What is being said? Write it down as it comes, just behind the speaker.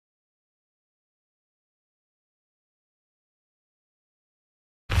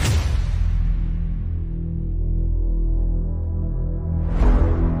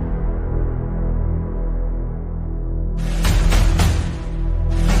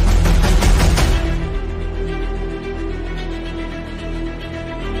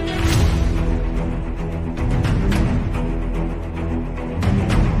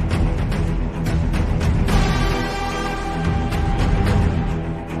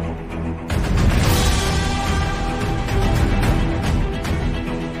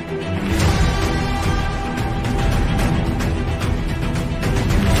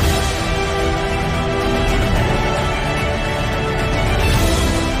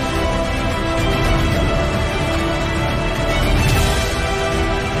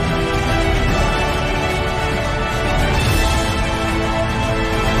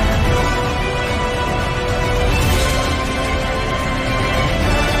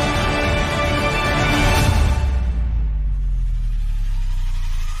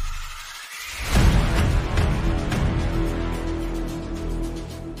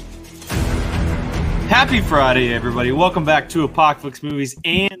Happy Friday, everybody. Welcome back to Apocalypse Movies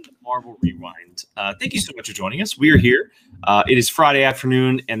and Marvel Rewind. Thank you so much for joining us. We are here. It is Friday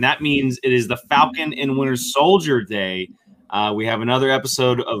afternoon, and that means it is the Falcon and Winter Soldier Day. We have another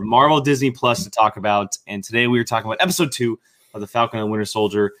episode of Marvel Disney Plus to talk about, and today we are talking about episode 2 of the Falcon and Winter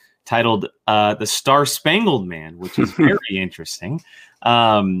Soldier, titled The Star-Spangled Man, which is very interesting.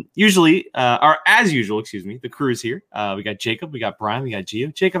 As usual, the crew is here. We got Jacob, we got Brian, we got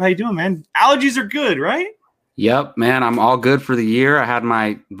Gio. Jacob, how you doing, man? Allergies are good, right? Yep, man, I'm all good for the year. I had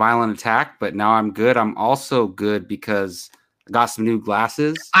my violent attack, but now I'm good. I'm also good because I got some new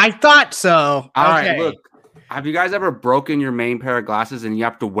glasses. I thought so. All right, look, have you guys ever broken your main pair of glasses and you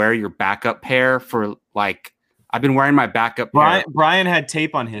have to wear your backup pair for I've been wearing my backup pair. Brian had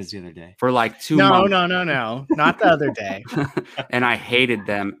tape on his the other day. For 2 months. No. Not the other day. And I hated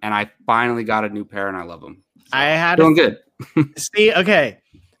them, and I finally got a new pair, and I love them. So, I had doing good. See, okay.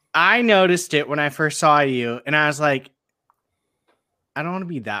 I noticed it when I first saw you, and I was like, I don't want to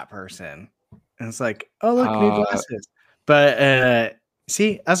be that person. And it's like, oh, look, new glasses. But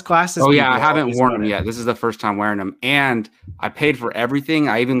see, us glasses. Oh, yeah, I haven't worn them yet. This is the first time wearing them. And I paid for everything.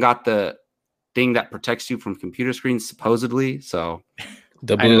 I even got the thing that protects you from computer screens, supposedly. So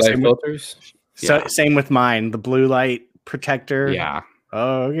the blue light filters. Same with mine. The blue light protector. Yeah.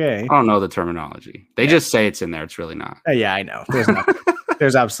 Oh, okay. I don't know the terminology. They just say it's in there. It's really not. Yeah, I know. There's nothing.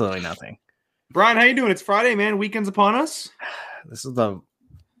 There's absolutely nothing. Brian, how you doing? It's Friday, man. Weekend's upon us. This is the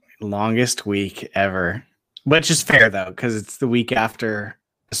longest week ever, which is fair though, because it's the week after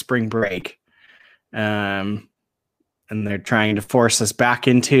spring break. And they're trying to force us back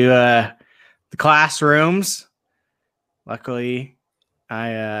into the classrooms. Luckily,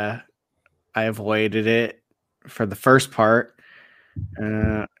 I avoided it for the first part.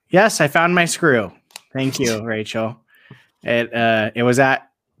 Yes, I found my screw. Thank you, Rachel. It was at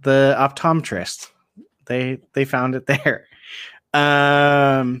the optometrist. They found it there.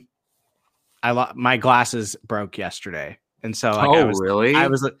 My glasses broke yesterday, and so really? I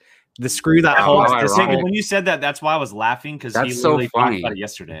was the screw that holds. When you said that, that's why I was laughing, because he literally talked about it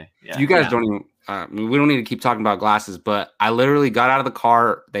yesterday. Yeah. You guys don't even. We don't need to keep talking about glasses, but I literally got out of the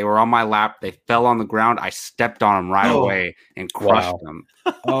car. They were on my lap. They fell on the ground. I stepped on them right away and crushed them.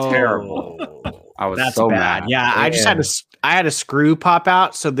 Terrible. I was so mad. Yeah, I just had a screw pop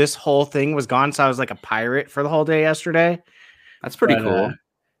out, so this whole thing was gone. So I was like a pirate for the whole day yesterday. That's pretty cool.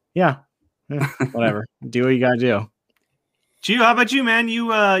 Yeah, whatever. Do what you gotta do. Gio, how about you, man? You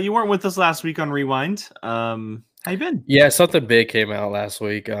weren't with us last week on Rewind. How you been? Yeah, something big came out last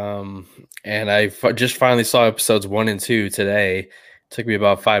week, and I just finally saw episodes 1 and 2 today. It took me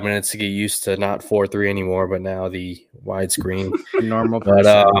about 5 minutes to get used to not 4:3 anymore, but now the widescreen. Normal. But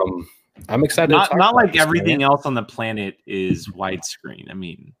I'm excited. Not like everything else on the planet is widescreen. I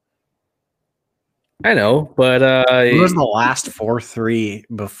mean, I know, but it was the last 4:3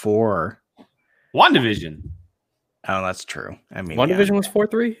 before WandaVision. Oh, that's true. I mean, WandaVision was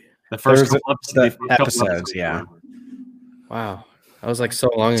 4:3. The first couple episodes, yeah. Wow, that was like so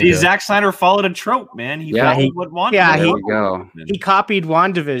long ago. See, Zack Snyder followed a trope, man. He followed what WandaVision. He copied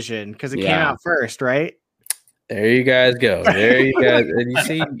WandaVision because it came out first, right? There you guys go. There you guys. And you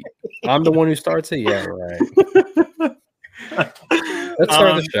see, I'm the one who starts it. Yeah, right. Let's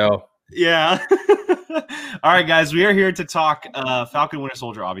start the show. Yeah. All right, guys. We are here to talk Falcon Winter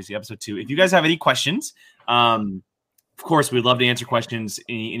Soldier, obviously, episode 2. If you guys have any questions, of course, we'd love to answer questions,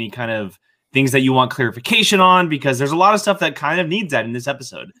 any kind of things that you want clarification on, because there's a lot of stuff that kind of needs that in this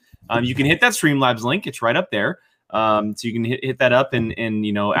episode. You can hit that Streamlabs link. It's right up there. So you can hit that up and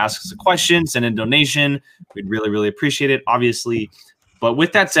ask us a question, send a donation. We'd really, really appreciate it, obviously. But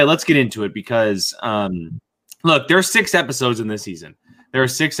with that said, let's get into it, because look, there are 6 episodes in this season. There are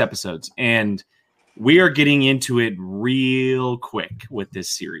 6 episodes, and we are getting into it real quick with this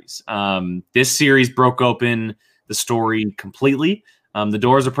series. This series broke open the story completely. The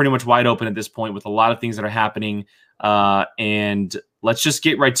doors are pretty much wide open at this point with a lot of things that are happening. And let's just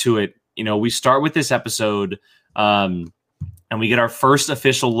get right to it. We start with this episode, and we get our first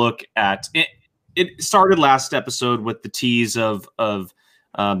official look at it. It started last episode with the tease of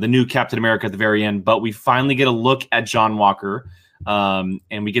the new Captain America at the very end, but we finally get a look at John Walker. And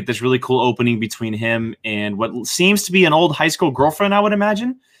we get this really cool opening between him and what seems to be an old high school girlfriend, I would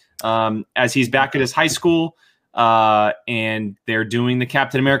imagine, as he's back at his high school. And they're doing the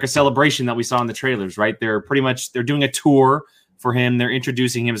Captain America celebration that we saw in the trailers, right? They're doing a tour for him. They're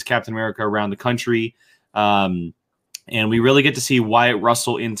introducing him as Captain America around the country. And we really get to see Wyatt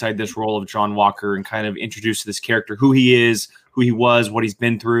Russell inside this role of John Walker and kind of introduce this character, who he is, who he was, what he's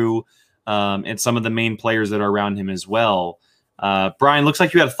been through, and some of the main players that are around him as well. Brian, looks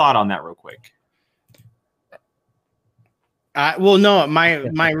like you had a thought on that real quick. Well, no,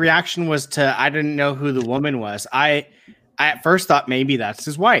 my reaction was I didn't know who the woman was. I at first thought maybe that's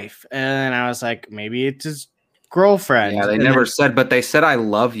his wife, and I was like, maybe it's his girlfriend. Yeah, they and never then, said, but they said I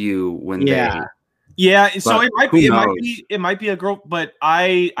love you when Yeah. Yeah, so But it might be a girl, but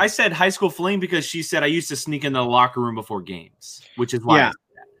I said high school fling because she said I used to sneak in the locker room before games, which is why. Yeah.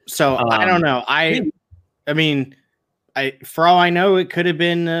 So I don't know. I mean, for all I know, it could have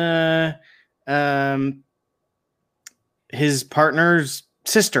been his partner's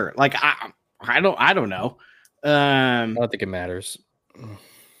sister. Like I don't know. I don't think it matters.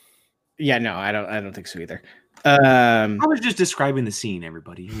 Yeah, no, I don't think so either. I was just describing the scene,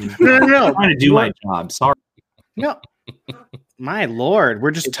 everybody. I mean, No. I'm trying to do my job. Sorry. No. My Lord, we're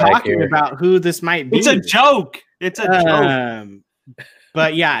just Get back talking here. about who this might be. It's a joke. It's a joke.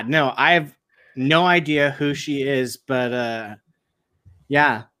 But yeah, no, I have no idea who she is, but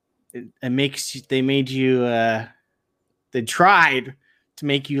yeah, they made you they tried to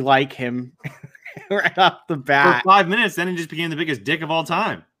make you like him right off the For bat. 5 minutes, then he just became the biggest dick of all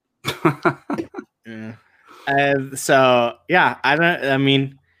time. Yeah. So yeah, I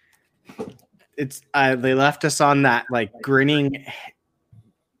mean, it's they left us on that like grinning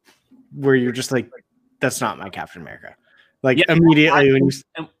where you're just like, that's not my Captain America. Like immediately when you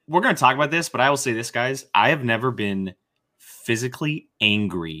And we're going to talk about this, but I will say this, guys. I have never been physically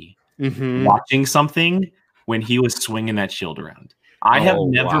angry watching something when he was swinging that shield around. I have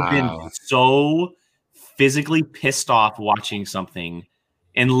never been so physically pissed off watching something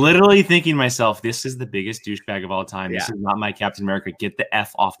and literally thinking to myself, this is the biggest douchebag of all time. This is not my Captain America. Get the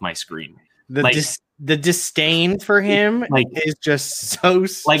F off my screen. the disdain for him is just so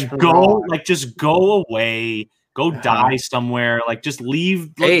strong. Just go away. Go die somewhere. Like, just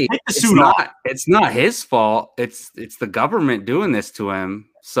leave. Hey, take the suit off. It's not his fault. It's the government doing this to him.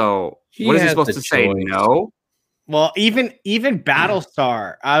 So what is he supposed to say? No. Well, even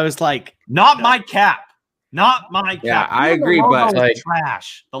Battlestar, I was like, not my Cap. Not my Cap. Yeah, I agree, but like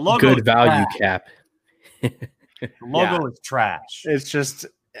trash. The logo good is value trash. Cap. The logo is trash. It's just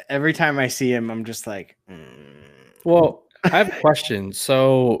every time I see him, I'm just like, Well, I have a question.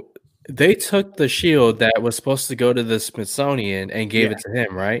 So they took the shield that was supposed to go to the Smithsonian and gave it to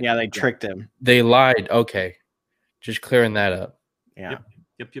him, right? Yeah, they tricked him. They lied. Okay. Just clearing that up. Yeah.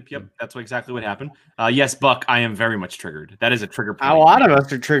 Yep. That's exactly what happened. Yes, Buck, I am very much triggered. That is a trigger point. A lot of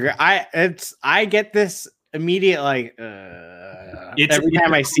us are triggered. I get this immediate like every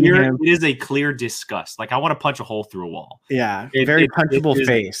time I see him. It is a clear disgust. Like I want to punch a hole through a wall. Yeah, very punchable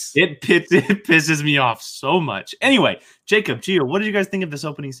face. It pisses me off so much. Anyway, Jacob, Gio, what did you guys think of this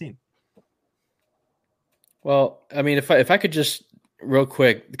opening scene? Well, I mean, if I could just real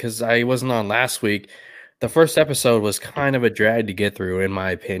quick, because I wasn't on last week, the first episode was kind of a drag to get through, in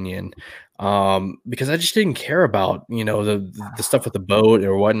my opinion, because I just didn't care about the stuff with the boat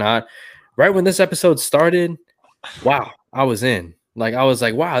or whatnot. Right when this episode started, wow, I was in. Like I was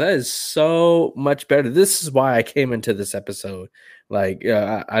like, wow, that is so much better. This is why I came into this episode. Like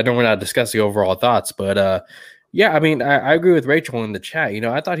I don't want to discuss the overall thoughts, but yeah, I mean, I agree with Rachel in the chat.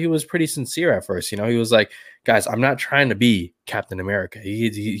 I thought he was pretty sincere at first. He was like, guys, I'm not trying to be Captain America.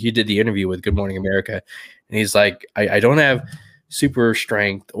 He did the interview with Good Morning America, and he's like, I don't have super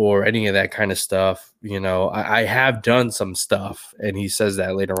strength or any of that kind of stuff. I have done some stuff, and he says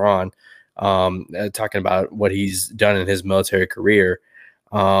that later on, talking about what he's done in his military career.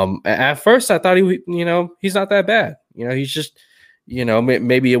 At first, I thought he's not that bad. He's just.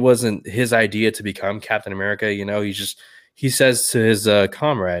 Maybe it wasn't his idea to become Captain America. He says to his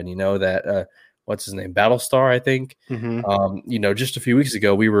comrade, that what's his name, Battlestar, I think. Just a few weeks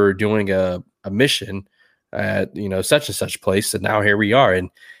ago, we were doing a mission at such and such place, and now here we are, and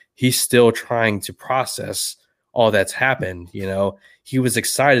he's still trying to process all that's happened. He was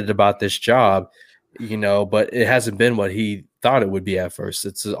excited about this job, but it hasn't been what he thought it would be at first.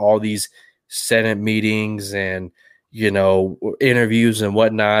 It's all these Senate meetings and interviews and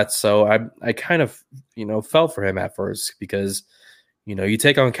whatnot. So I kind of, felt for him at first because, you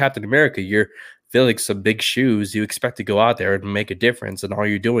take on Captain America, you're filling some big shoes. You expect to go out there and make a difference. And all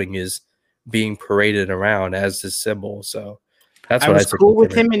you're doing is being paraded around as this symbol. So that's what I was cool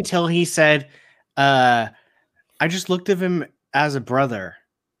with him until he said, I just looked at him as a brother.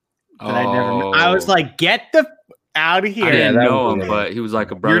 That I never met. I was like, get the out of here. I didn't know him, but he was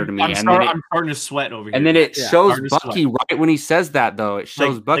like a brother to me. I'm starting to sweat over here. And then it shows Bucky right when he says that, though. It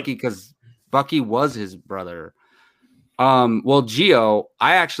shows Bucky because Bucky was his brother. Well, Gio,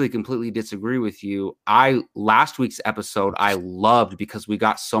 I actually completely disagree with you. Last week's episode I loved because we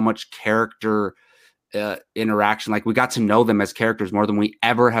got so much character interaction. Like we got to know them as characters more than we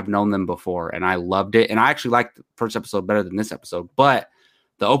ever have known them before, and I loved it. And I actually liked the first episode better than this episode. But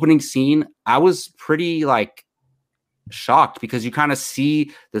the opening scene, I was pretty like shocked because you kind of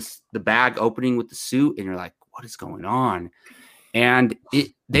see the bag opening with the suit, and you're like, what is going on? And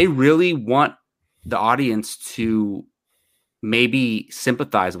they really want the audience to maybe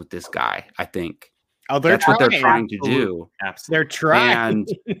sympathize with this guy. I think that's what they're trying to do. Absolutely. They're trying.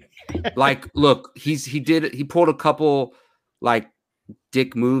 And like, look, he pulled a couple like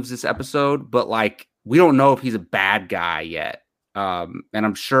dick moves this episode, but like we don't know if he's a bad guy yet. And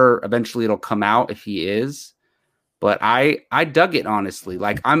I'm sure eventually it'll come out if he is. But I dug it, honestly.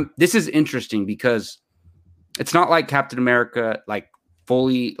 Like this is interesting because it's not like Captain America, like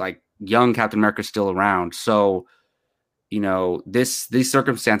fully like young Captain America is still around. So, you know, these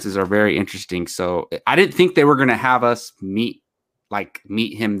circumstances are very interesting. So I didn't think they were going to have us meet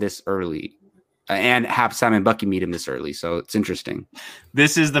him this early and have Sam and Bucky meet him this early. So it's interesting.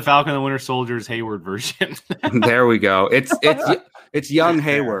 This is the Falcon and the Winter Soldier's Hayward version. There we go. It's young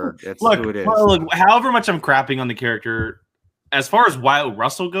Hayward. That's who it is. Look, however much I'm crapping on the character, as far as Wyatt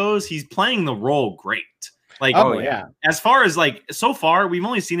Russell goes, he's playing the role great. Like, as far as like so far, we've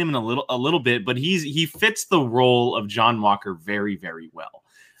only seen him in a little bit, but he fits the role of John Walker very, very well.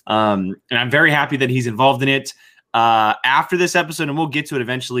 And I'm very happy that he's involved in it. After this episode, and we'll get to it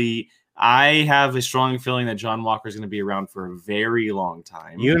eventually, I have a strong feeling that John Walker is going to be around for a very long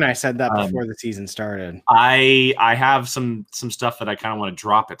time. You and I said that before the season started. I have some stuff that I kind of want to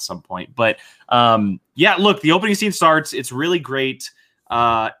drop at some point, but yeah, look, the opening scene starts. It's really great,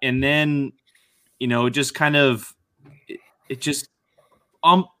 and then you know, just kind of it just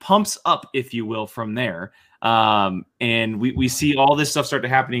pumps up, if you will, from there. And we see all this stuff start to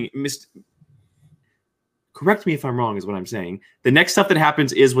happening. Correct me if I'm wrong, is what I'm saying. The next stuff that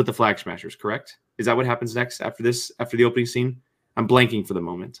happens is with the Flag Smashers, correct? Is that what happens next after the opening scene? I'm blanking for the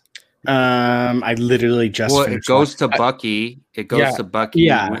moment. I literally just it goes to Bucky. It goes to Bucky.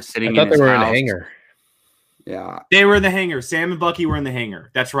 Yeah, sitting I thought in his they were house. in a hangar. Yeah, they were in the hangar. Sam and Bucky were in the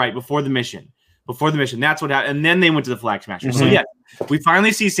hangar. That's right. Before the mission. That's what happened. And then they went to the Flag Smashers. So yeah, we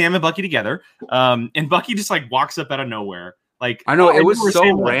finally see Sam and Bucky together. And Bucky just like walks up out of nowhere. Like I know it was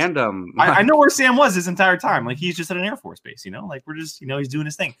so random. I know where Sam was this entire time. Like he's just at an Air Force base, you know, like we're just, you know, he's doing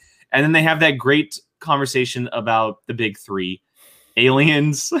his thing. And then they have that great conversation about the big three: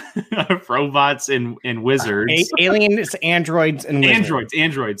 aliens, robots, and wizards. Aliens, androids, and wizards.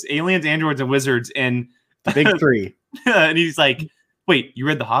 Androids, aliens, androids, and wizards. And the big three. And he's like, wait, you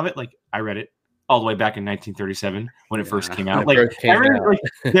read The Hobbit? Like, I read it all the way back in 1937 when it first came out. Like,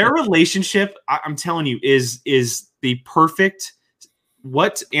 their relationship, I'm telling you, is the perfect.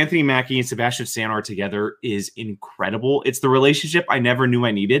 What Anthony Mackie and Sebastian Stan are together is incredible. It's the relationship I never knew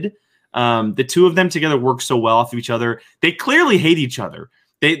I needed. The two of them together work so well off of each other. They clearly hate each other.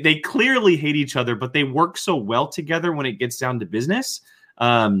 They clearly hate each other, but they work so well together when it gets down to business.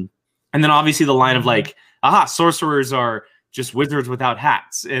 And then obviously the line of like, sorcerers are just wizards without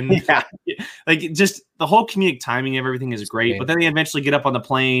hats. And like just the whole comedic timing of everything is great. But then they eventually get up on the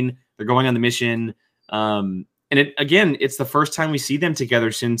plane. They're going on the mission. And it's the first time we see them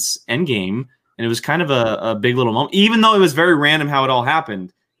together since Endgame. And it was kind of a big little moment, even though it was very random how it all happened.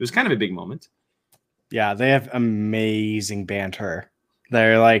 It was kind of a big moment. Yeah, they have amazing banter.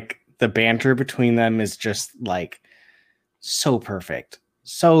 They're like, the banter between them is just like so perfect.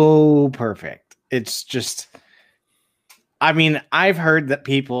 So perfect. It's just, I mean, I've heard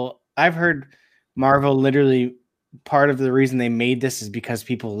Marvel literally, part of the reason they made this is because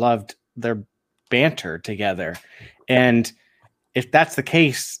people loved their banter together. And if that's the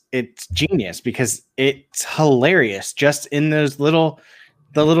case, it's genius because it's hilarious just in those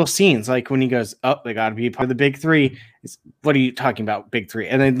the little scenes. Like when he goes, they got to be part of the big three. What are you talking about, big three?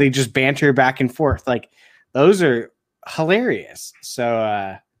 And then they just banter back and forth. Like those are hilarious.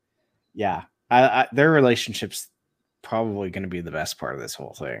 So, their relationship's probably going to be the best part of this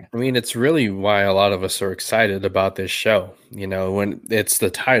whole thing. I mean, it's really why a lot of us are excited about this show. You know, when it's the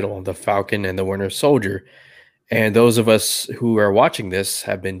title, The Falcon and the Winter Soldier. And those of us who are watching this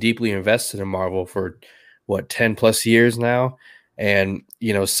have been deeply invested in Marvel for 10 plus years now. And,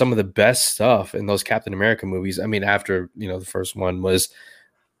 you know, some of the best stuff in those Captain America movies, I mean, after, you know, the first one was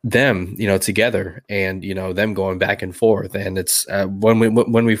them, you know, together and, you know, them going back and forth. And it's when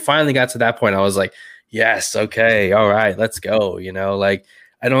we finally got to that point, I was like, yes, okay, all right, let's go. You know, like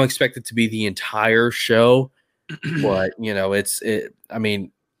I don't expect it to be the entire show, but, you know, I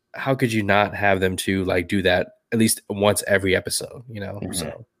mean, how could you not have them to like do that at least once every episode, you know? Mm-hmm.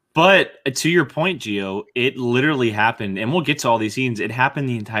 So. But to your point, Gio, it literally happened, and we'll get to all these scenes. It happened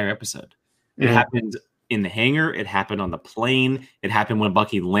the entire episode. It happened in the hangar. It happened on the plane. It happened when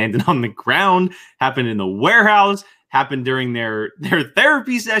Bucky landed on the ground. Happened in the warehouse. Happened during their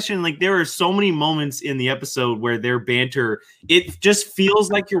therapy session. Like, there are so many moments in the episode where their banter, it just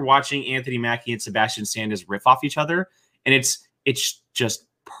feels like you're watching Anthony Mackie and Sebastian Stan riff off each other, and it's just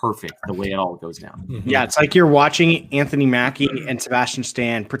perfect the way it all goes down. Yeah, it's like you're watching Anthony Mackie and Sebastian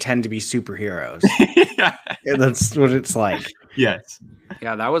Stan pretend to be superheroes. Yeah, that's what it's like. Yes.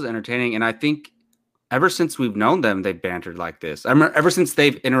 Yeah, that was entertaining, and I think ever since we've known them, they've bantered like this. I remember ever since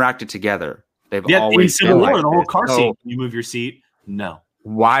they've interacted together. They've always in Civil War, like the whole car so, scene. Can you move your seat? No.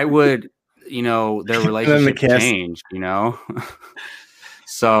 Why would their relationship change?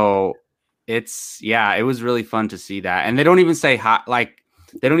 So it was really fun to see that, and they don't even say hi. Like,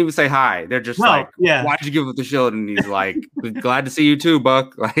 they don't even say hi. They're just why'd you give up the shield? And he's like, glad to see you too,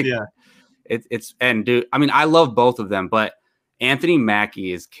 Buck. Like, yeah, it's and dude, I mean, I love both of them, but Anthony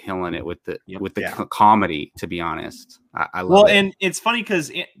Mackie is killing it with the comedy, to be honest. I love it. And it's funny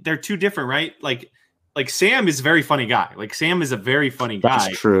because they're two different, right? Like Sam is a very funny guy. Like, Sam is a very funny guy.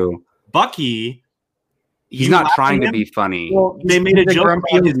 That's true. Bucky, he's not trying to be funny. Well, they made a joke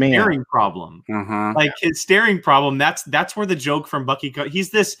about his staring problem. Like, his staring problem, that's where the joke from Bucky goes. He's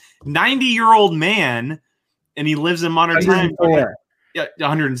this 90-year-old man, and he lives in modern times. Yeah,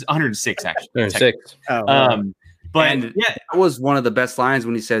 106, actually. 106. But that was one of the best lines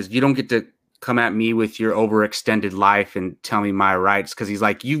when he says, "You don't get to come at me with your overextended life and tell me my rights." Because he's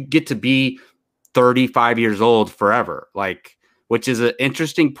like, you get to be 35 years old forever. Like, which is an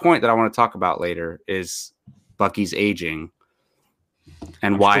interesting point that I want to talk about later, is Bucky's aging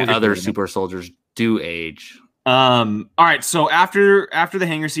and why other super soldiers do age. All right. So after the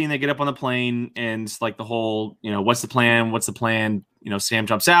hangar scene, they get up on the plane, and it's like the whole, what's the plan? What's the plan? Sam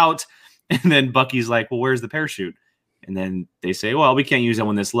jumps out, and then Bucky's like, well, where's the parachute? And then they say, well, we can't use that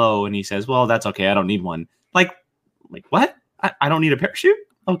one this low. And he says, well, that's okay. I don't need one. Like what? I don't need a parachute?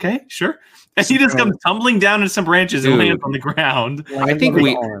 Okay, sure. And he just comes tumbling down into some branches and lands on the ground. I think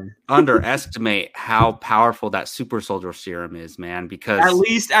we underestimate how powerful that super soldier serum is, man. Because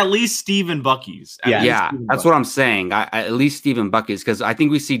at least Steve and Bucky's. That's what I'm saying. At least Steve and Bucky's, because I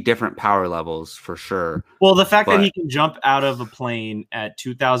think we see different power levels for sure. Well, the fact that he can jump out of a plane at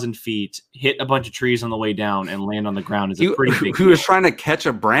 2,000 feet, hit a bunch of trees on the way down, and land on the ground is a pretty big deal. He was trying to catch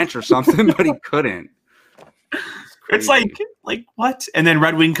a branch or something, but he couldn't. It's like what? And then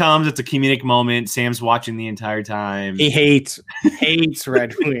Red Wing comes. It's a comedic moment. Sam's watching the entire time. He hates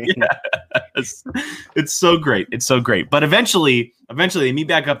Red Wing. Yes. It's so great. It's so great. But eventually they meet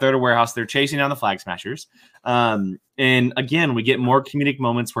back up there at a warehouse. They're chasing down the Flag Smashers. And again, we get more comedic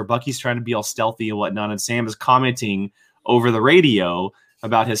moments where Bucky's trying to be all stealthy and whatnot, and Sam is commenting over the radio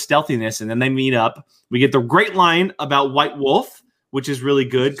about his stealthiness. And then they meet up. We get the great line about White Wolf, which is really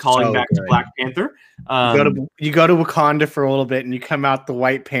good, calling back to Black Panther. You go to Wakanda for a little bit, and you come out the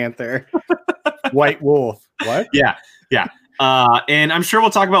White Panther. White Wolf. What? Yeah. And I'm sure we'll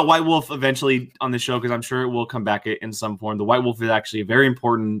talk about White Wolf eventually on the show, because I'm sure it will come back in some form. The White Wolf is actually a very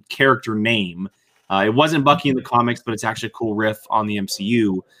important character name. It wasn't Bucky in the comics, but it's actually a cool riff on the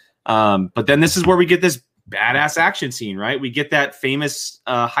MCU. But then this is where we get this badass action scene, right? We get that famous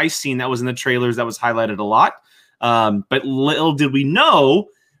heist scene that was in the trailers that was highlighted a lot. But little did we know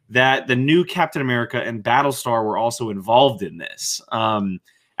that the new Captain America and Battlestar were also involved in this.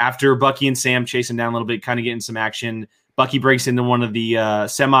 After Bucky and Sam chasing down a little bit, kind of getting some action, Bucky breaks into one of the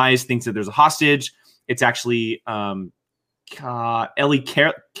semis, thinks that there's a hostage. It's actually Ellie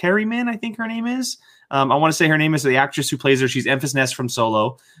Careyman, I think her name is. I want to say her name is the actress who plays her. She's Enfys Nest from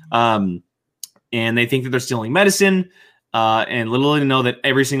Solo. And they think that they're stealing medicine. And little to know that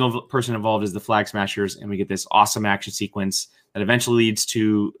every single person involved is the Flag Smashers, and we get this awesome action sequence that eventually leads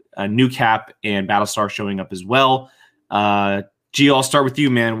to a new Cap and Battlestar showing up as well. Gio, I'll start with you,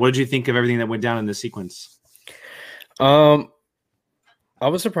 man. What did you think of everything that went down in this sequence? I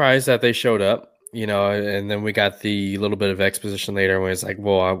was surprised that they showed up, and then we got the little bit of exposition later when it's like,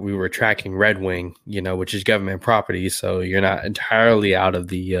 well, we were tracking Red Wing, which is government property, so you're not entirely out of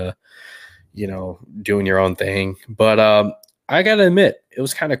the doing your own thing. But I gotta admit, it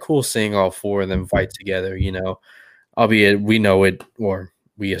was kind of cool seeing all four of them fight together, albeit we know it, or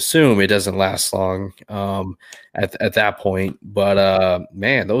we assume it doesn't last long at that point. But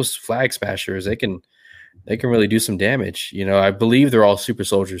man, those Flag Smashers, they can really do some damage. I believe they're all super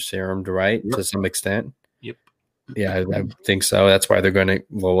soldier serumed, right? Yep. To some extent. Yep. Yeah, I think so. That's why they're gonna,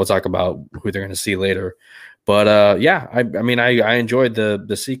 we'll talk about who they're gonna see later. But I mean, I enjoyed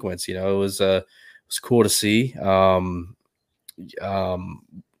the sequence. It was cool to see.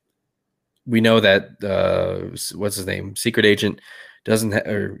 We know that what's his name, Secret Agent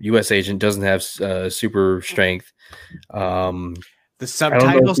or U.S. agent doesn't have super strength. The I don't know if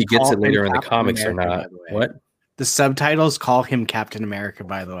subtitles he gets call it later him in the Captain comics America, or by not. the way. What? The subtitles call him Captain America,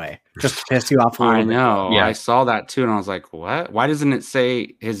 by the way, just to piss you off a little I bit. know. Yeah. I saw that too, and I was like, "What? Why doesn't it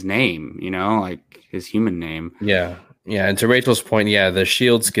say his name? You know, like his human name?" Yeah. And to Rachel's point, the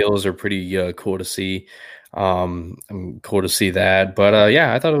shield skills are pretty cool to see. I'm cool to see that. But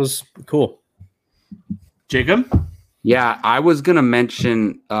I thought it was cool. Jacob? Yeah, I was gonna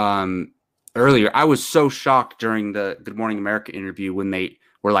mention earlier. I was so shocked during the Good Morning America interview when they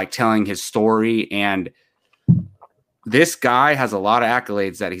were like telling his story, and this guy has a lot of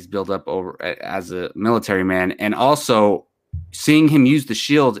accolades that he's built up over as a military man, and also seeing him use the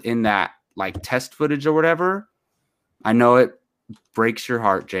shield in that like test footage or whatever. I know it breaks your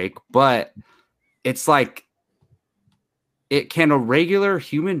heart, Jake, but it's like, can a regular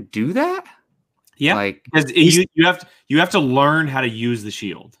human do that? Yeah, like because you have to learn how to use the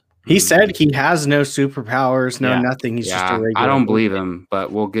shield. He said he has no superpowers, Yeah. nothing. He's just a yeah, regular. I don't believe him,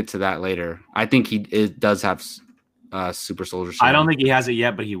 but we'll get to that later. I think it does have super soldier shield. I don't think he has it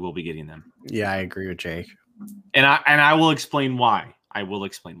yet, but he will be getting them. Yeah, I agree with Jake. And I will explain why. I'll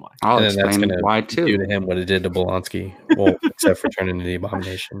I'll And then that's explain gonna why do too. to him what it did to Bolonsky. Well, except for turning into the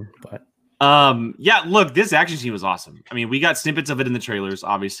Abomination. But Yeah, look, this action scene was awesome. I mean, we got snippets of it in the trailers.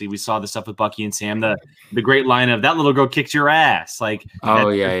 Obviously, we saw the stuff with Bucky and Sam. The great line of "that little girl kicked your ass." Like, Oh,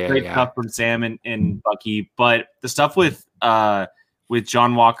 that's yeah, great yeah. stuff from Sam and Bucky. But the stuff with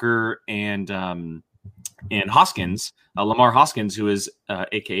John Walker and Hoskins, Lamar Hoskins, who is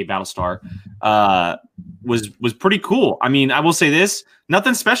AKA Battlestar, was pretty cool. I mean, I will say this: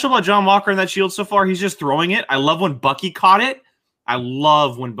 nothing special about John Walker and that shield so far. He's just throwing it. I love when Bucky caught it. And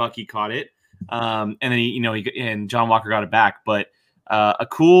then and John Walker got it back. But a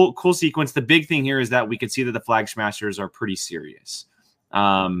cool sequence. The big thing here is that we could see that the Flag Smashers are pretty serious.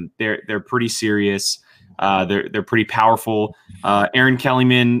 They're pretty serious. They're pretty powerful. Erin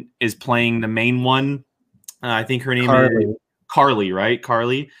Kellyman is playing the main one. I think her name is Carly, right?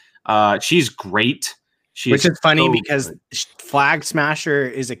 Carly. She's great. Which is funny so because good. Flag Smasher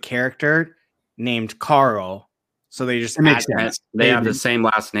is a character named Carl. So they just It makes add- sense. They have the same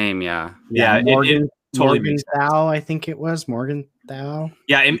last name, yeah. Yeah, Morgan, it totally Morgan makes sense. Thau, I think it was Morgan Thau.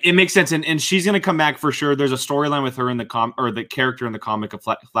 Yeah, it makes sense, and she's gonna come back for sure. There's a storyline with her in the character in the comic of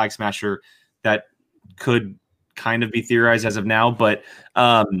Flag Smasher that could kind of be theorized as of now, but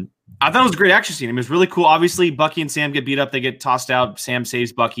I thought it was a great action scene. It was really cool. Obviously, Bucky and Sam get beat up; they get tossed out. Sam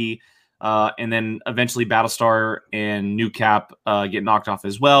saves Bucky, and then eventually Battlestar and New Cap get knocked off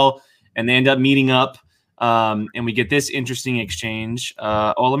as well, and they end up meeting up. And we get this interesting exchange.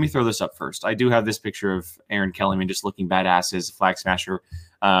 Let me throw this up first. I do have this picture of Erin Kellyman just looking badass as Flag Smasher.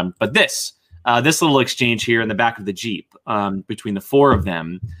 But this little exchange here in the back of the Jeep between the four of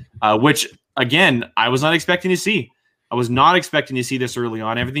them, which, again, I was not expecting to see. I was not expecting to see this early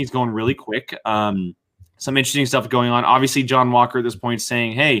on. Everything's going really quick. Some interesting stuff going on. Obviously, John Walker at this point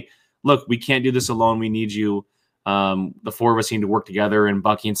saying, hey, look, we can't do this alone. We need you. The four of us need to work together, and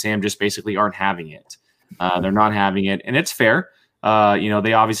Bucky and Sam just basically aren't having it. They're not having it, and it's fair.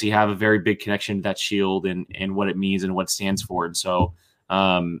 They obviously have a very big connection to that shield and what it means and what it stands for. And so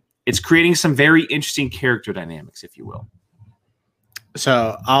it's creating some very interesting character dynamics, if you will.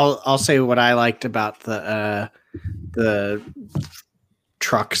 So I'll say what I liked about the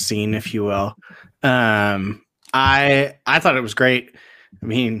truck scene, if you will. I thought it was great. I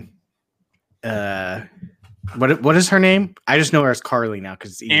mean, what is her name? I just know her as Carly now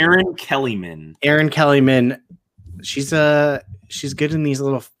because Erin Kellyman. Erin Kellyman. She's good in these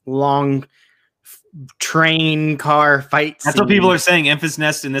little long train car fights. That's what people are saying. Emphasis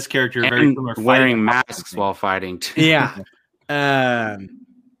Nest in this character very And similar. wearing masks while fighting too. Yeah.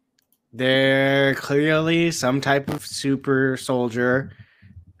 They're clearly some type of super soldier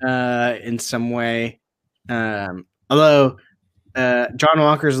in some way. Although John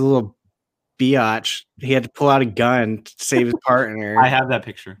Walker's a little biatch. He had to pull out a gun to save his partner. I have that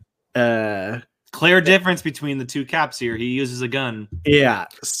picture. Clear difference between the two Caps here. He uses a gun. Yeah.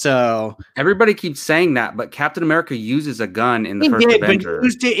 So Everybody keeps saying that, but Captain America uses a gun in the he first did, but Avenger. he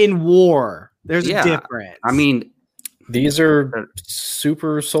used it in war. There's Yeah. a difference. I mean, these are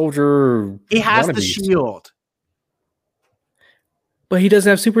super soldier. he has the wannabes. shield. But he doesn't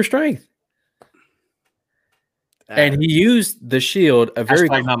have super strength. And he used the shield a very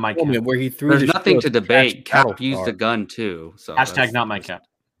Hashtag not my moment Cap. where he threw there's the nothing shield to debate. catch Cap used a Battlestar. gun too. So Hashtag that's not my Cap.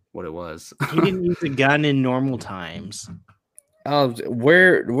 what it was. he didn't use a gun in normal times.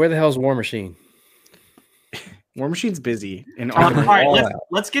 Where the hell's War Machine? War Machine's busy in All armor. right, all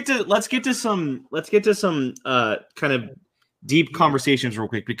let's get to some kind of deep conversations real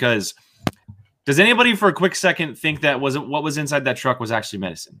quick, because does anybody for a quick second think that wasn't what was inside that truck was actually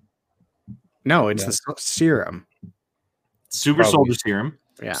medicine? No, it's the serum. Super soldier serum.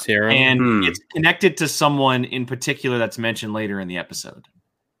 Yeah. Serum. And it's connected to someone in particular that's mentioned later in the episode.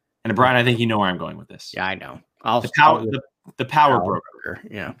 And Brian, I think you know where I'm going with this. Yeah, I know. The Power Broker.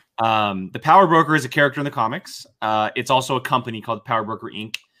 Yeah. The Power Broker is a character in the comics. It's also a company called Power Broker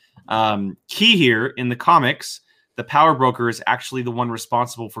Inc. Key here in the comics, the Power Broker is actually the one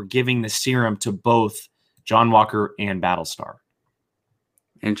responsible for giving the serum to both John Walker and Battlestar.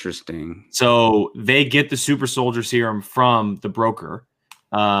 Interesting. So they get the super soldier serum from the broker.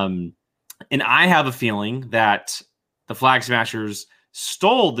 And I have a feeling that the Flag Smashers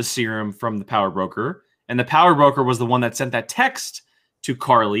stole the serum from the Power Broker, and the Power Broker was the one that sent that text to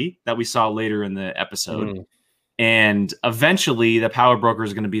Carly that we saw later in the episode. And eventually the Power Broker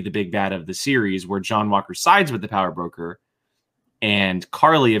is going to be the big bad of the series, where John Walker sides with the Power Broker and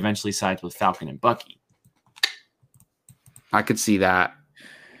Carly eventually sides with Falcon and Bucky. I could see that.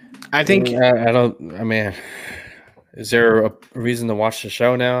 I think I mean, is there a reason to watch the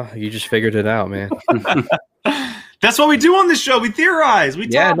show now? You just figured it out, man. That's what we do on this show. We theorize. We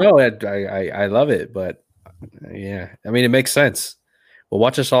talk. No, I love it, but yeah, I mean, it makes sense. Well,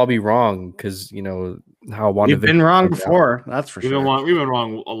 watch us all be wrong, because you know how we've been wrong before. That's for sure. We've been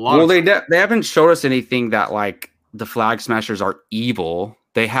wrong a lot. Well, they haven't showed us anything that like the Flag Smashers are evil.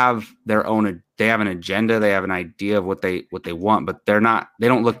 They have their own. They have an agenda. They have an idea of what they want, but they're not. They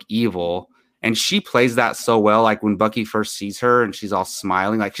don't look evil. And she plays that so well. Like when Bucky first sees her and she's all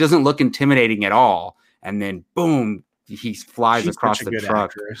smiling, like she doesn't look intimidating at all. And then boom, he flies across the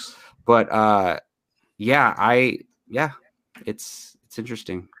truck. Actress. But it's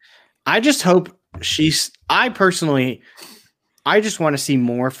interesting. I just hope I just want to see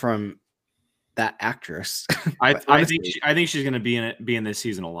more from that actress. I think she's going to be in this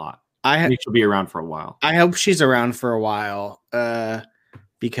season a lot. I think she'll be around for a while. I hope she's around for a while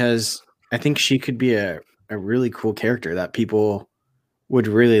because I think she could be a really cool character that people would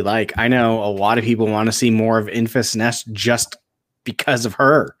really like. I know a lot of people want to see more of Enfys Nest just because of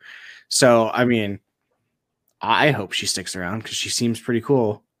her. So, I mean, I hope she sticks around because she seems pretty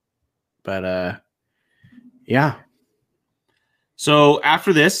cool. But yeah. So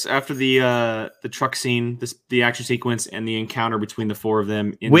after the truck scene, the action sequence and the encounter between the four of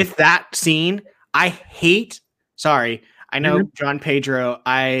them with that scene, I know John Pedro,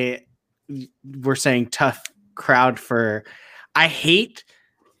 we're saying tough crowd I hate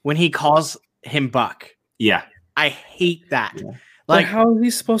when he calls him Buck. Yeah. I hate that. Yeah. Like, how is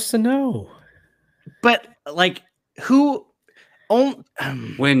he supposed to know? But like who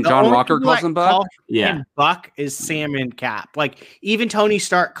when John Walker calls him Buck? Yeah. Buck is Sam and Cap. Like even Tony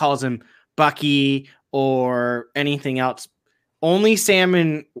Stark calls him Bucky or anything else. Only Sam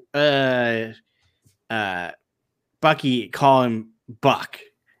and Bucky call him Buck.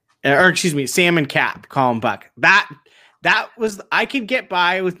 Or excuse me, Sam and Cap call him Buck. That was I could get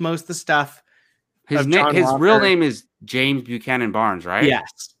by with most of the stuff. His real name is James Buchanan Barnes, right? Yes.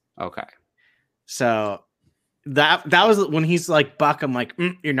 Okay. So that was when he's like Buck. I'm like,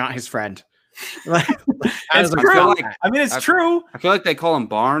 you're not his friend. It's true. It's true. I feel like they call him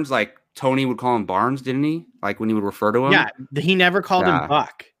Barnes. Like Tony would call him Barnes, didn't he? Like when he would refer to him. Yeah, he never called him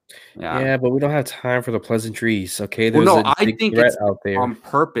Buck. Yeah, but we don't have time for the pleasantries. Okay, I think it's out there on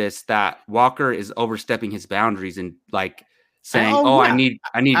purpose that Walker is overstepping his boundaries and like saying, I need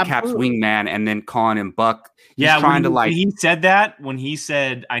Cap's wingman, and then calling him Buck. He's trying to when he said that, when he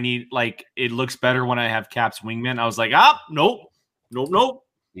said I need it looks better when I have Cap's wingman, I was like, nope.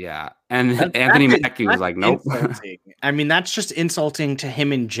 Yeah, and Anthony Mackie was like, nope. I mean, that's just insulting to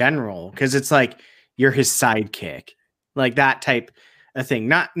him in general because it's like you're his sidekick, like that type of thing.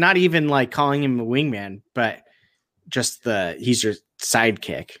 Not even like calling him a wingman, but just he's your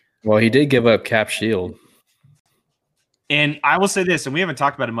sidekick. Well, he did give up Cap's shield. And I will say this, and we haven't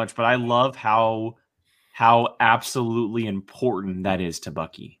talked about it much, but I love how absolutely important that is to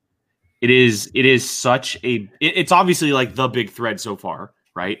Bucky. It is such it's obviously like the big thread so far,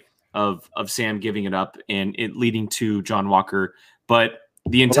 right? Of Sam giving it up and it leading to John Walker, but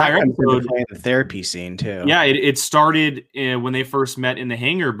the entire episode, the therapy scene too. Yeah, it started when they first met in the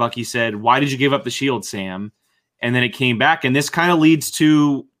hangar. Bucky said, "Why did you give up the shield, Sam?" And then it came back, and this kind of leads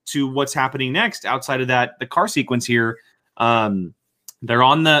to what's happening next. Outside of that, the car sequence here. They're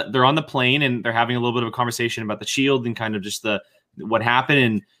on the plane and they're having a little bit of a conversation about the shield and kind of just what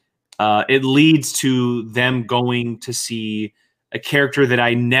happened. And it leads to them going to see a character that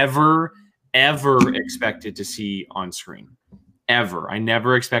I never, ever expected to see on screen. ever. I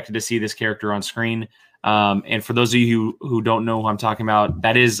never expected to see this character on screen. And for those of you who don't know who I'm talking about,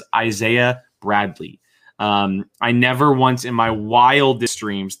 that is Isaiah Bradley. I never once in my wildest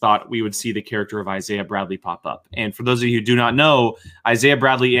dreams thought we would see the character of Isaiah Bradley pop up. And for those of you who do not know, Isaiah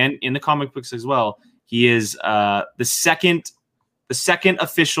Bradley, and in the comic books as well, he is the second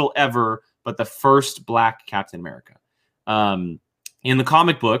official ever, but the first Black Captain America. In the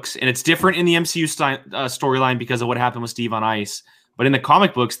comic books, and it's different in the MCU storyline because of what happened with Steve on Ice, but in the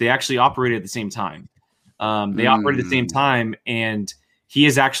comic books, they actually operated at the same time. They operated at the same time, and he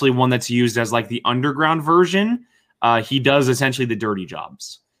is actually one that's used as like the underground version. He does essentially the dirty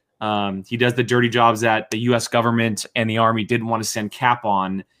jobs. He does the dirty jobs that the U.S. government and the Army didn't want to send Cap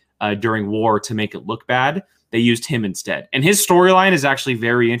on during war to make it look bad. They used him instead. And his storyline is actually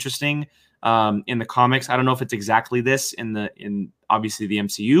very interesting in the comics. I don't know if it's exactly this in obviously the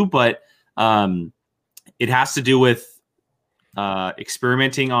MCU, but it has to do with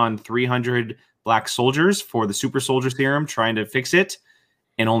experimenting on 300 Black soldiers for the super soldier serum, trying to fix it.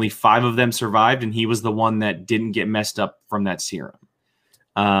 And only 5 of them survived, and he was the one that didn't get messed up from that serum.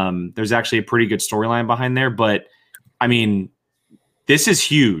 There's actually a pretty good storyline behind there, but I mean, this is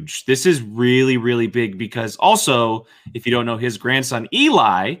huge. This is really, really big because also, if you don't know, his grandson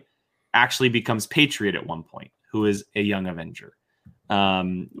Eli actually becomes Patriot at one point, who is a young Avenger,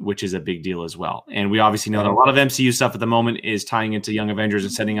 which is a big deal as well. And we obviously know that a lot of MCU stuff at the moment is tying into Young Avengers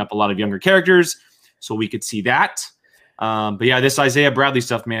and setting up a lot of younger characters, so we could see that. But yeah, this Isaiah Bradley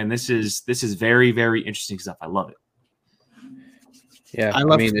stuff, man, this is very, very interesting stuff. I love it. Yeah, I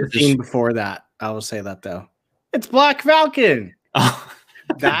love the scene before that. I will say that though. It's Black Falcon.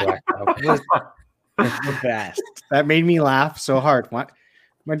 That was the best. That made me laugh so hard. My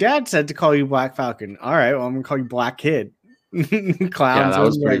dad said to call you Black Falcon. All right, well, I'm gonna call you Black Kid. Clowns. Yeah, that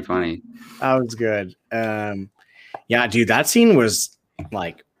was pretty funny. That was good. Yeah, dude, that scene was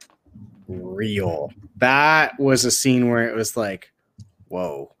like real. That was a scene where it was like,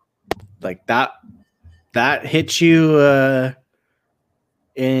 whoa, like that hit you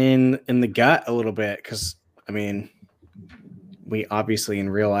in the gut a little bit, because I mean, we obviously in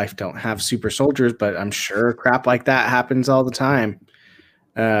real life don't have super soldiers, but I'm sure crap like that happens all the time.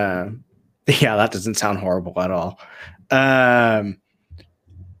 Yeah, that doesn't sound horrible at all. But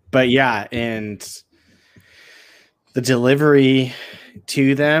yeah, and the delivery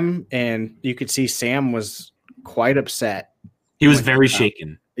to them, and you could see Sam was quite upset. He was very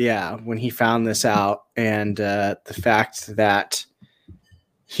shaken. Yeah, when he found this out, and the fact that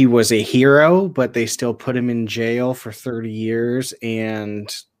he was a hero, but they still put him in jail for 30 years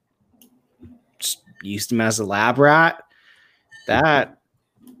and just used him as a lab rat. That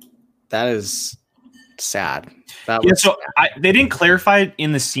is sad. Yeah, so they didn't clarify it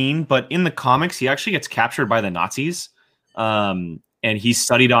in the scene, but in the comics, he actually gets captured by the Nazis. And he's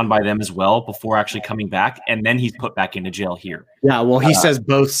studied on by them as well before actually coming back, and then he's put back into jail here. Yeah, well, he says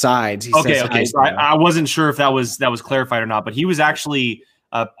both sides. Okay. So I wasn't sure if that was clarified or not, but he was actually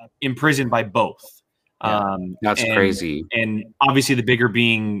imprisoned by both. That's crazy. And obviously, the bigger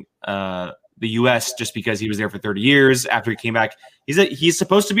being the U.S., just because he was there for 30 years. After he came back, he's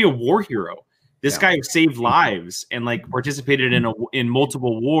supposed to be a war hero. This guy saved lives and like participated in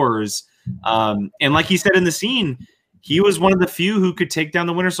multiple wars. And like he said in the scene, he was one of the few who could take down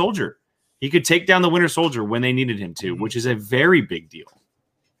the Winter Soldier. He could take down the Winter Soldier when they needed him to, which is a very big deal.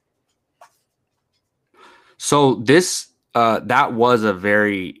 So this that was a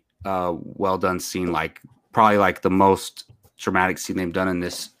very well done scene, like probably like the most dramatic scene they've done in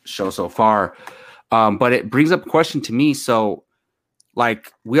this show so far. But it brings up a question to me. So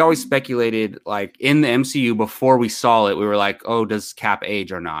like we always speculated, like in the MCU before we saw it, we were like, oh, does Cap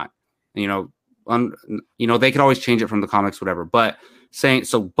age or not? You know, they could always change it from the comics, whatever. But saying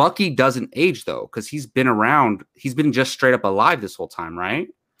so, Bucky doesn't age though, because he's been around. He's been just straight up alive this whole time, right?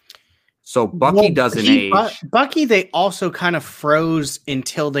 So Bucky doesn't age. Bucky, they also kind of froze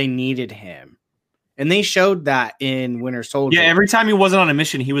until they needed him, and they showed that in Winter Soldier. Yeah, every time he wasn't on a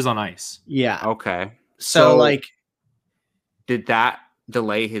mission, he was on ice. Yeah. Okay. So like, did that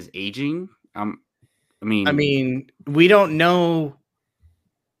delay his aging? I mean, we don't know.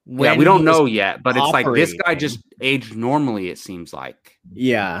 Yeah, we don't know yet, but it's like this guy just aged normally, it seems like.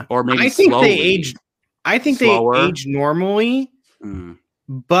 Yeah. Or maybe I think slowly. they age normally,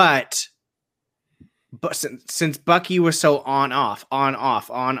 but since Bucky was so on off,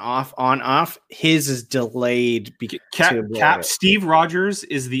 his is delayed. Cap Steve Rogers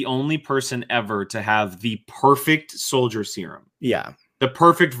is the only person ever to have the perfect soldier serum. Yeah. The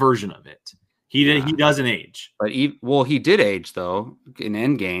perfect version of it. He doesn't age. But he did age though in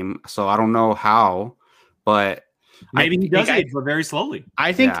Endgame, so I don't know how, but Maybe he does age, but very slowly.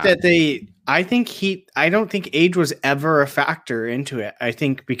 I think I don't think age was ever a factor into it. I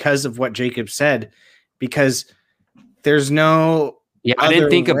think because of what Jacob said, because there's no. Yeah, I didn't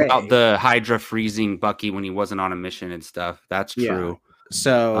think about the Hydra freezing Bucky when he wasn't on a mission and stuff. That's true.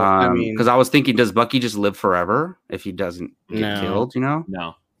 So, I mean, because I was thinking, does Bucky just live forever if he doesn't get killed? You know?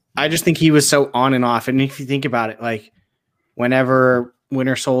 No. I just think he was so on and off. And if you think about it, like whenever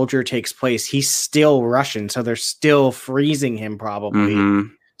Winter Soldier takes place, he's still Russian, so they're still freezing him probably. Mm-hmm.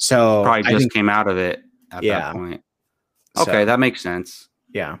 So probably just came out of it at that point. Okay, that makes sense.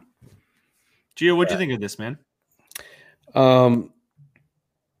 Yeah. Gio, what'd you think of this, man?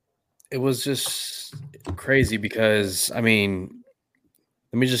 It was just crazy because, I mean,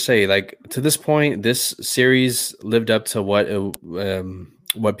 let me just say, like, to this point, this series lived up to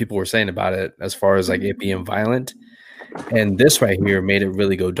what people were saying about it as far as like it being violent. And this right here made it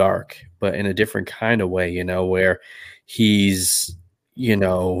really go dark, but in a different kind of way, you know, where he's, you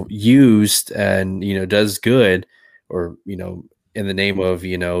know, used and, you know, does good or, you know, in the name of,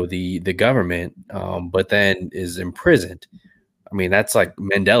 you know, the government, but then is imprisoned. I mean, that's like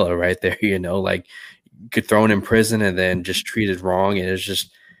Mandela right there, you know, like get thrown in prison and then just treated wrong. And it's just,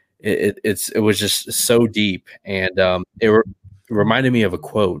 it was just so deep. And it reminded me of a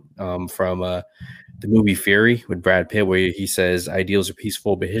quote from the movie Fury with Brad Pitt, where he says, ideals are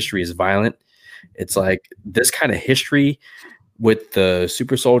peaceful, but history is violent. It's like this kind of history with the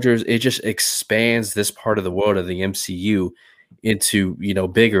super soldiers, it just expands this part of the world of the MCU into, you know,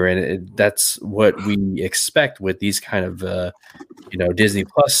 bigger. And that's what we expect with these kind of, you know, Disney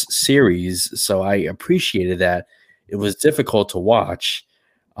Plus series. So I appreciated that. It was difficult to watch.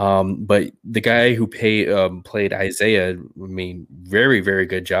 But the guy who played Isaiah, I mean, very, very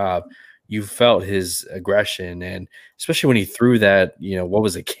good job. You felt his aggression, and especially when he threw that, you know, what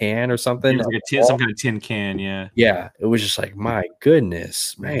was a can or something? It was like some kind of tin can, yeah. Yeah, it was just like, my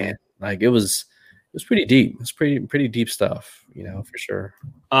goodness, man. Like it was pretty deep. It's pretty deep stuff, you know, for sure.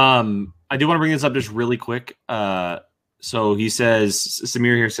 I do want to bring this up just really quick. So he says,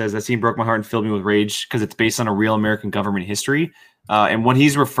 Samir here says, that scene broke my heart and filled me with rage because it's based on a real American government history. And what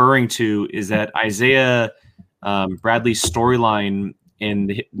he's referring to is that Isaiah Bradley's storyline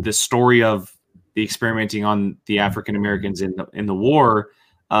in the story of the experimenting on the African Americans in the war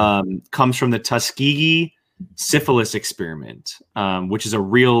comes from the Tuskegee syphilis experiment, which is a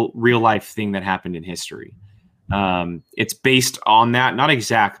real life thing that happened in history. It's based on that, not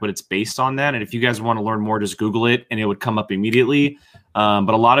exact, but it's based on that. And if you guys want to learn more, just Google it and it would come up immediately.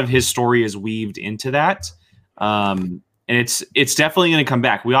 But a lot of his story is weaved into that. And it's definitely going to come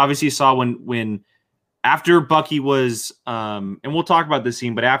back. We obviously saw when after Bucky was, and we'll talk about this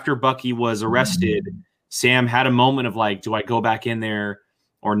scene, but after Bucky was arrested, Sam had a moment of like, do I go back in there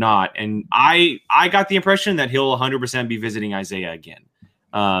or not? And I got the impression that he'll 100% be visiting Isaiah again.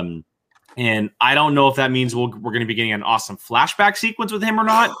 And I don't know if that means we're going to be getting an awesome flashback sequence with him or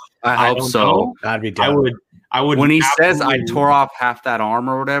not. I hope so. Know. That'd be dope. I would. When he says I tore off half that arm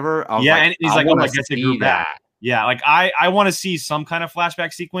or whatever, I was like, and he's like, oh, I guess it grew back. That. Yeah, like I want to see some kind of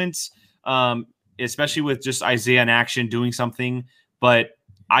flashback sequence, especially with just Isaiah in action doing something. But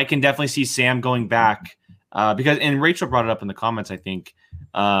I can definitely see Sam going back because, and Rachel brought it up in the comments, I think.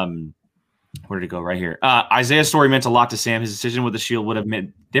 Where did it go? Right here. Isaiah's story meant a lot to Sam. His decision with the shield would have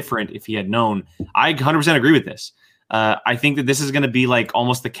meant different if he had known. I 100% agree with this. I think that this is going to be like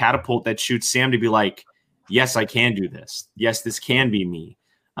almost the catapult that shoots Sam to be like, yes, I can do this. Yes, this can be me.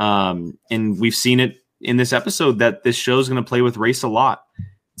 And we've seen it in this episode that this show is going to play with race a lot.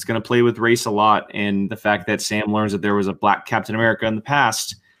 It's going to play with race a lot. And the fact that Sam learns that there was a black Captain America in the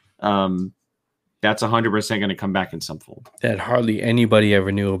past, that's 100% going to come back in some fold. That hardly anybody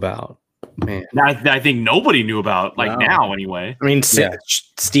ever knew about. Man, I think nobody knew about now anyway. I mean,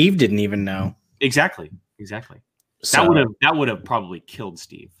 Steve didn't even know. Exactly. So, That would have probably killed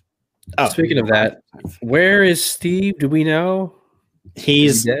Steve. Oh, speaking of that, where is Steve? Do we know?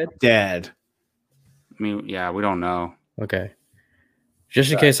 He's dead. I mean, yeah, we don't know. Okay.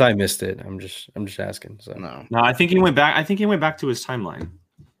 Just in case I missed it, I'm just asking. So No, I think he went back. I think he went back to his timeline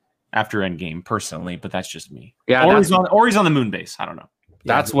after Endgame, personally, but that's just me. Yeah, or he's on the moon base. I don't know.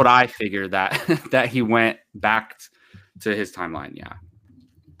 That's what I figured, that he went back to his timeline. Yeah.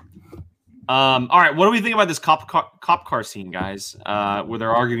 All right. What do we think about this cop car scene, guys? Where they're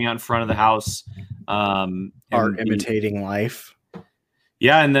arguing out in front of the house. Art imitating life.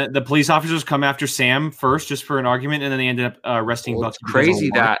 Yeah, and the police officers come after Sam first just for an argument, and then they ended up arresting Bucky. It's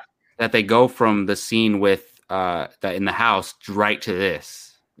crazy that they go from the scene with that in the house right to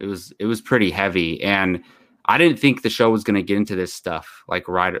this. It was pretty heavy, and I didn't think the show was going to get into this stuff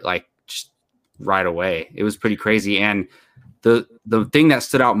just right away. It was pretty crazy. And the thing that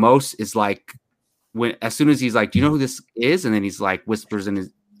stood out most is like as soon as he's like, do you know who this is? And then he's like whispers in his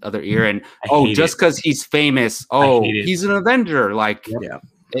other ear and just because he's famous, he's an Avenger. Like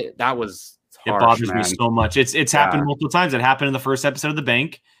that was harsh, it bothers me so much. It's happened multiple times. It happened in the first episode of The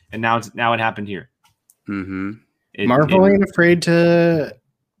Bank, and now it happened here. Marvel ain't afraid to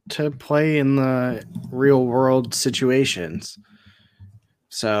play in the real world situations.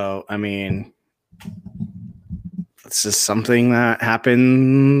 So I mean, it's just something that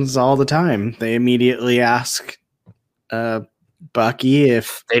happens all the time. They immediately ask Bucky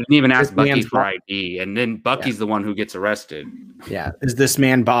if they didn't even ask Bucky for ID, and then Bucky's the one who gets arrested. Yeah, is this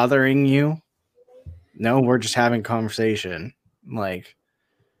man bothering you? No, we're just having conversation. Like,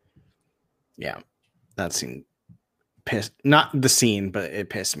 yeah, that seemed not the scene, but it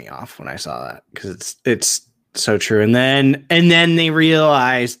pissed me off when I saw that because it's so true. And then they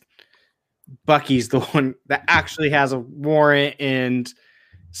realized Bucky's the one that actually has a warrant and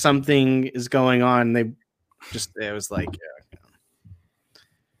something is going on. It was like,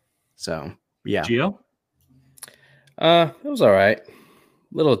 so yeah. Gio? It was all right. A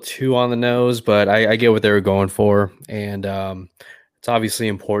little too on the nose, but I get what they were going for. And it's obviously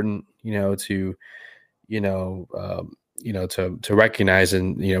important, to recognize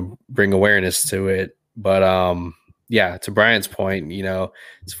and, bring awareness to it. But yeah, to Brian's point,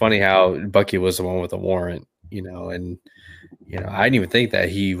 it's funny how Bucky was the one with the warrant, and I didn't even think that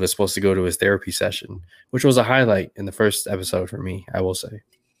he was supposed to go to his therapy session, which was a highlight in the first episode for me, I will say.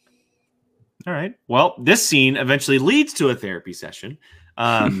 All right. Well, this scene eventually leads to a therapy session.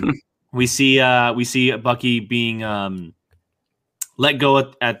 We see Bucky being let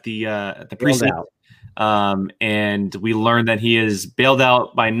go at the precinct. And we learn that he is bailed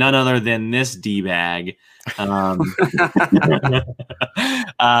out by none other than this D-bag.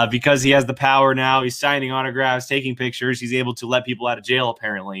 Because he has the power now. He's signing autographs, taking pictures. He's able to let people out of jail,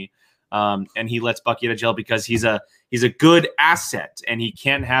 apparently. And he lets Bucky out of jail because he's a good asset, and he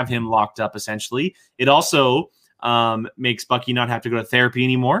can't have him locked up, essentially. It also makes Bucky not have to go to therapy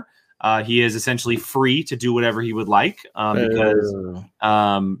anymore. He is essentially free to do whatever he would like because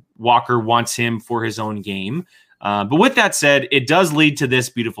Walker wants him for his own game. But with that said, it does lead to this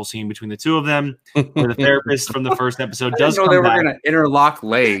beautiful scene between the two of them, where the therapist from the first episode does come back. They were going to interlock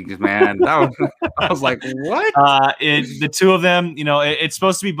legs, man. I was like, what? The two of them, it's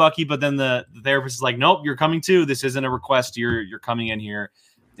supposed to be Bucky, but then the therapist is like, nope, you're coming too. This isn't a request. You're coming in here.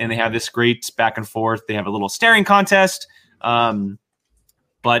 And they have this great back and forth. They have a little staring contest.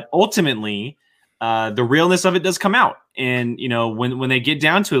 But ultimately, the realness of it does come out. And, when they get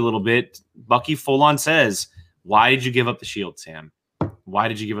down to it a little bit, Bucky full on says, why did you give up the shield, Sam? Why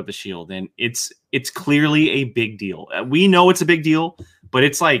did you give up the shield? And it's clearly a big deal. We know it's a big deal, but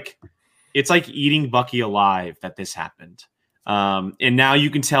it's like eating Bucky alive that this happened. And now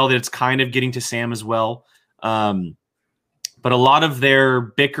you can tell that it's kind of getting to Sam as well. But a lot of their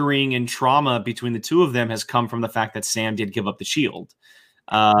bickering and trauma between the two of them has come from the fact that Sam did give up the shield.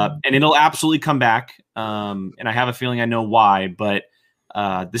 And it'll absolutely come back. And I have a feeling I know why, but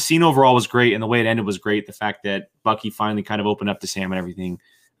the scene overall was great, and the way it ended was great. The fact that Bucky finally kind of opened up to Sam and everything,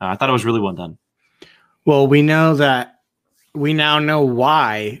 I thought it was really well done. Well, we now know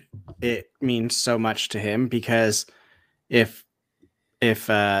why it means so much to him, because if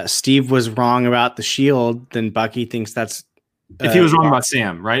Steve was wrong about the shield, then Bucky thinks that's if he was wrong about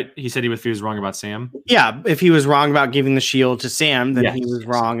Sam, right? He said he was wrong about Sam. Yeah, if he was wrong about giving the shield to Sam, then he was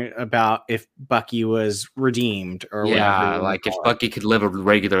wrong about if Bucky was redeemed or whatever. Yeah, like if Bucky could live a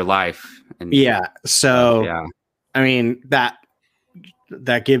regular life. So I mean that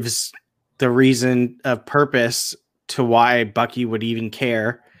gives the reason of purpose to why Bucky would even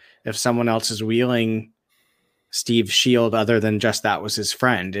care if someone else is wielding Steve's shield other than just that was his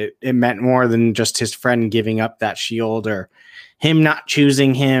friend. It meant more than just his friend giving up that shield or him not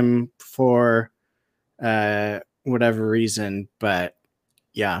choosing him for whatever reason. But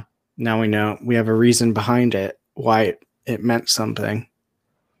yeah, now we know we have a reason behind it, why it meant something.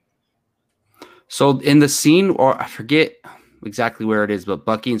 So in the scene, or I forget exactly where it is, but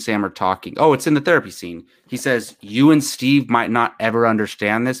Bucky and Sam are talking. Oh, it's in the therapy scene. He says, you and Steve might not ever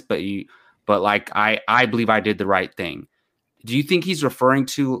understand this, but I believe I did the right thing. Do you think he's referring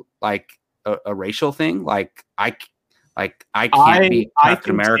to like a racial thing? I can't be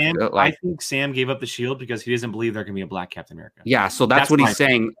Captain America. I think Sam gave up the shield because he doesn't believe there can be a black Captain America. Yeah, so that's what he's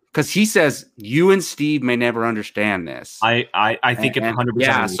saying, because he says you and Steve may never understand this. I think it's 100%.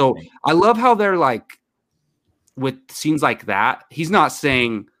 Yeah, so I love how they're like with scenes like that. He's not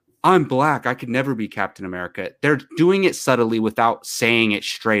saying I'm black. I could never be Captain America. They're doing it subtly without saying it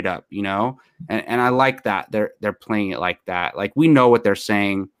straight up, you know? And I like that. They're playing it like that. Like, we know what they're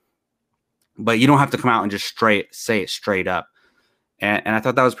saying, but you don't have to come out and just say it straight up. And I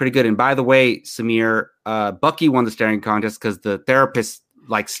thought that was pretty good. And by the way, Samir, Bucky won the staring contest because the therapist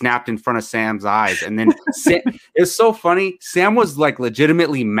like snapped in front of Sam's eyes. And then it was so funny. Sam was like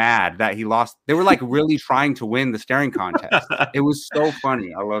legitimately mad that he lost. They were like really trying to win the staring contest. It was so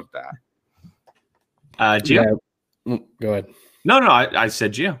funny. I love that. Gio? Yeah. Go ahead. No, I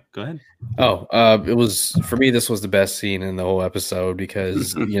said Gio. Go ahead. Oh, it was, for me, this was the best scene in the whole episode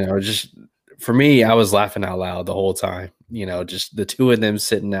because, you know, just for me, I was laughing out loud the whole time. You know, just the two of them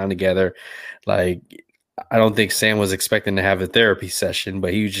sitting down together. Like, I don't think Sam was expecting to have a therapy session,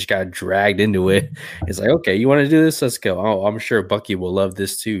 but he just got dragged into it. It's like, okay, you want to do this? Let's go. Oh, I'm sure Bucky will love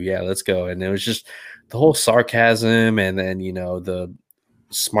this too. Yeah, let's go. And it was just the whole sarcasm and then, you know, the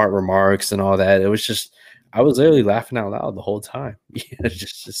smart remarks and all that. It was just, I was literally laughing out loud the whole time.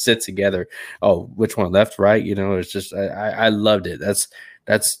 just to sit together. Oh, which one, left, right? You know, it's just, I loved it.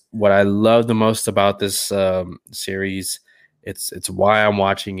 That's what I love the most about this series. It's why I'm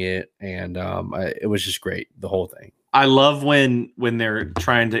watching it, and it was just great, the whole thing. I love when they're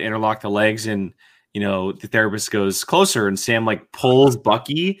trying to interlock the legs, and you know the therapist goes closer, and Sam like pulls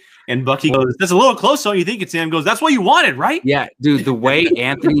Bucky, and Bucky goes, "That's a little close, don't you think?" And Sam goes, "That's what you wanted, right?" Yeah, dude, the way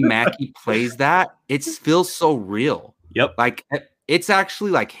Anthony Mackie plays that, it feels so real. Yep, like it's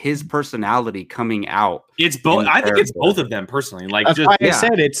actually like his personality coming out. It's both. I think it's both of them personally. Like, that's why I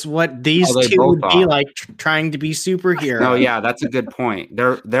said it's what these two would be like trying to be superheroes. No, yeah, that's a good point.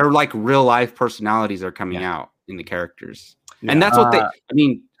 They're like real life personalities are coming out in the characters, and that's what they. I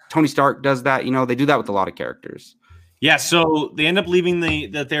mean, Tony Stark does that. You know, they do that with a lot of characters. Yeah, so they end up leaving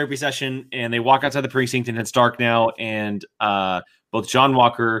the therapy session, and they walk outside the precinct, and it's dark now, and both John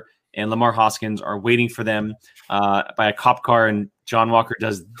Walker and Lamar Hoskins are waiting for them by a cop car, and John Walker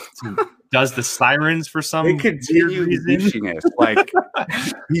does the sirens for some weird reason. Like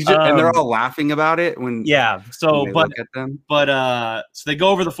he's just, and they're all laughing about it when So when look at them. So they go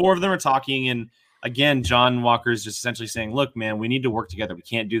over, the four of them are talking, and again, John Walker is just essentially saying, "Look, man, we need to work together. We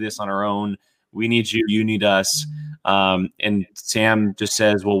can't do this on our own. We need you. You need us." And Sam just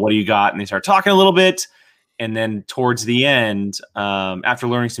says, "Well, what do you got?" And they start talking a little bit. And then towards the end, after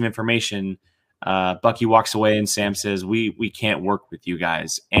learning some information, Bucky walks away and Sam says, we can't work with you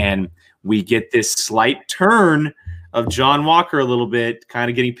guys. And we get this slight turn of John Walker a little bit, kind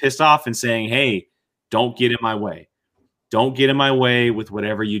of getting pissed off and saying, "Hey, don't get in my way. Don't get in my way with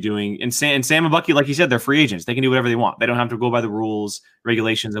whatever you're doing." And Sam and Bucky, like you said, they're free agents. They can do whatever they want. They don't have to go by the rules,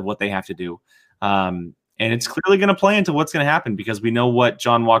 regulations of what they have to do. And it's clearly going to play into what's going to happen because we know what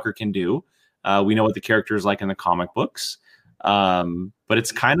John Walker can do. We know what the character is like in the comic books, but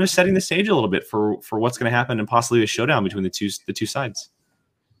it's kind of setting the stage a little bit for what's going to happen and possibly a showdown between the two sides.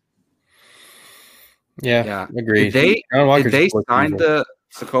 Yeah, agreed. Did they sign the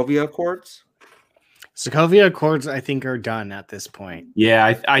Sokovia Accords? Sokovia Accords, I think, are done at this point.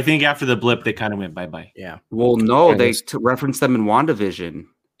 Yeah, I think after the blip, they kind of went bye-bye. Yeah. Well, no, they referenced them in WandaVision,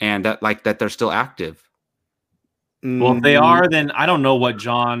 and that they're still active. Well, if they are, then I don't know what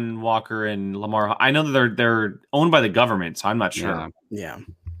John Walker and Lamar. I know that they're owned by the government, so I'm not sure. Yeah.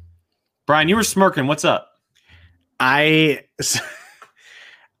 Brian, you were smirking. What's up? I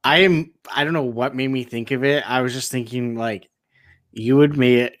don't know what made me think of it. I was just thinking like you would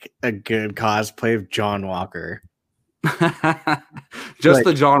make a good cosplay of John Walker. Just like,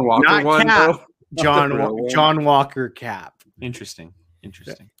 the John Walker one, though. John Walker cap. Interesting.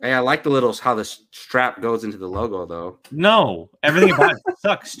 Hey, I like the how the strap goes into the logo, though. No, everything about it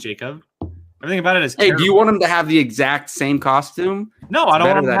sucks, Jacob. Everything about it is terrible. Do you want him to have the exact same costume? No, I don't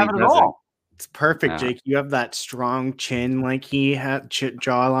want him to have it at all. It's perfect, Jake. You have that strong chin like he had,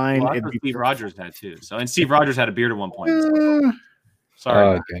 jawline. Well, Steve Rogers had too. So, and Steve Rogers had a beard at one point. So.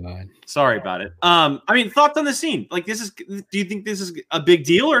 Sorry. Oh God. Sorry about it. I mean, thoughts on the scene? Like, do you think this is a big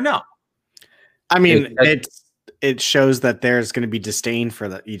deal or no? I mean, it shows that there's going to be disdain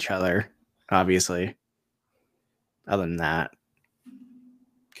for each other, obviously. Other than that.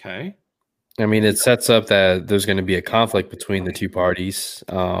 Okay. I mean, it sets up that there's going to be a conflict between the two parties.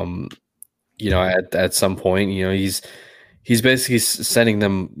 You know, at some point, you know, he's basically sending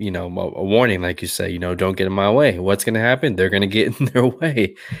them, you know, a warning, like you say, you know, don't get in my way. What's going to happen? They're going to get in their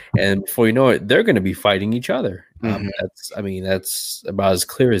way. And before you know it, they're going to be fighting each other. That's about as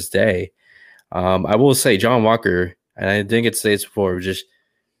clear as day. I will say John Walker, and I didn't get to say this before, just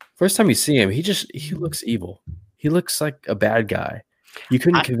first time you see him, he looks evil. He looks like a bad guy. You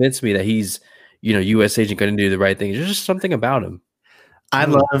couldn't convince me that he's, you know, U.S. agent going to do the right thing. There's just something about him. I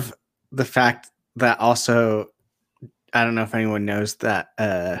love the fact that also, I don't know if anyone knows that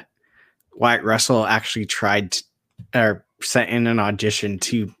Wyatt Russell actually tried or sent in an audition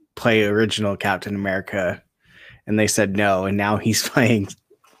to play original Captain America, and they said no, and now he's playing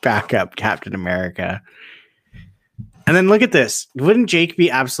backup Captain America. And then look at this. Wouldn't Jake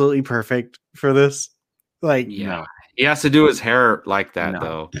be absolutely perfect for this? Like, yeah. He has to do his hair like that,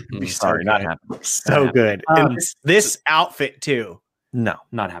 though. Sorry, not happening. So good. And this outfit, too. No,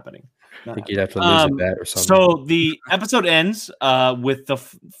 not happening. I think you'd have to lose a bet or something. So the episode ends with the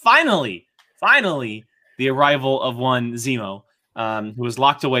finally the arrival of one Zemo, who was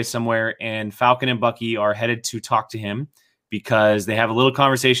locked away somewhere, and Falcon and Bucky are headed to talk to him because they have a little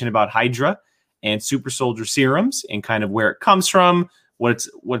conversation about Hydra and super soldier serums and kind of where it comes from, what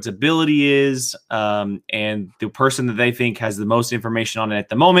its ability is, and the person that they think has the most information on it at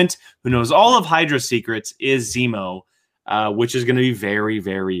the moment, who knows all of Hydra's secrets, is Zemo, which is going to be very,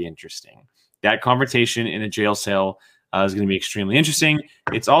 very interesting. That confrontation in a jail cell is going to be extremely interesting.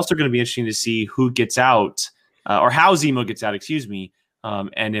 It's also going to be interesting to see who gets out, or how Zemo gets out,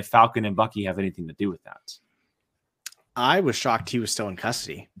 and if Falcon and Bucky have anything to do with that. I was shocked he was still in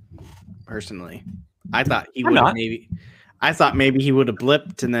custody. Personally, I thought he would maybe. I thought maybe he would have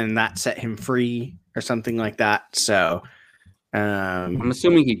blipped, and then that set him free or something like that. So, I'm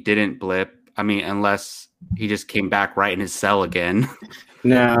assuming he didn't blip. I mean, unless he just came back right in his cell again.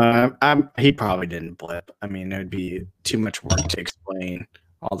 No, he probably didn't blip. I mean, it would be too much work to explain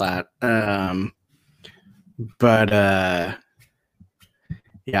all that. But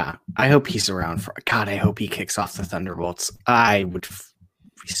yeah, I hope he's around for. God, I hope he kicks off the Thunderbolts. I would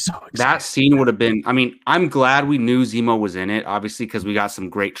be so excited. That scene would have been. I mean, I'm glad we knew Zemo was in it, obviously, because we got some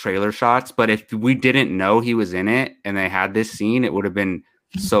great trailer shots. But if we didn't know he was in it and they had this scene, it would have been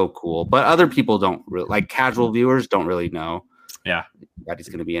so cool. But other people don't really, like casual viewers don't really know. Yeah, that he's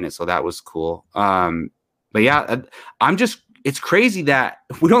going to be in it, so that was cool. But yeah, it's crazy that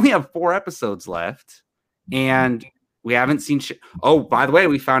we only have 4 episodes left, and we haven't seen. Oh, by the way,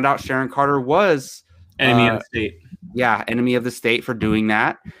 we found out Sharon Carter was enemy of the state. Yeah, enemy of the state for doing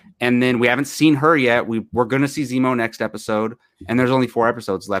that, and then we haven't seen her yet. We're going to see Zemo next episode, and there's only 4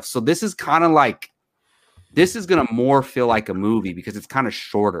 episodes left. So this is kind of like, this is going to more feel like a movie because it's kind of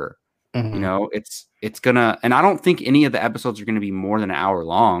shorter. Mm-hmm. You know, it's gonna, and I don't think any of the episodes are gonna be more than an hour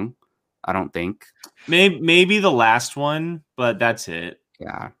long. I don't think. Maybe the last one, but that's it.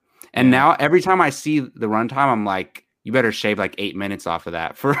 Yeah. And now every time I see the runtime, I'm like, you better shave like 8 minutes off of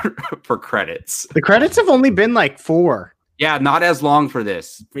that for credits. The credits have only been like 4. Yeah, not as long for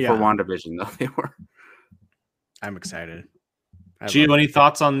this for WandaVision though. They were. I'm excited. Gio, any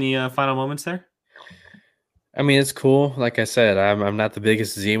thoughts on the final moments there? I mean, it's cool. Like I said, I'm not the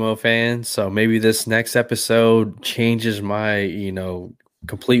biggest Zemo fan, so maybe this next episode changes my,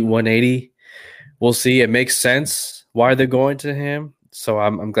 complete 180. We'll see. It makes sense why they're going to him. So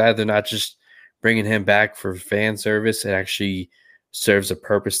I'm glad they're not just bringing him back for fan service. It actually serves a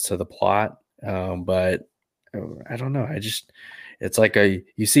purpose to the plot. But I don't know. It's like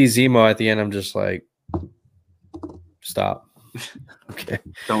you see Zemo at the end. I'm just like, stop. Okay.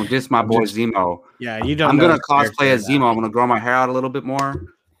 Don't diss my boy Zemo. Yeah, you don't. I'm gonna cosplay as Zemo. I'm gonna grow my hair out a little bit more.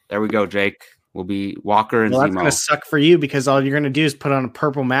 There we go, Jake. We'll be Walker and Zemo. That's gonna suck for you because all you're gonna do is put on a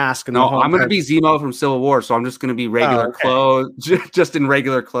purple mask. And I'm gonna be Zemo from Civil War, so I'm just gonna be regular clothes, just in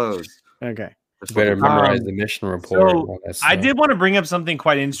regular clothes. Okay. Better memorize the mission report. So I did want to bring up something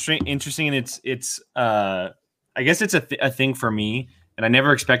quite interesting, and it's I guess it's a thing for me, and I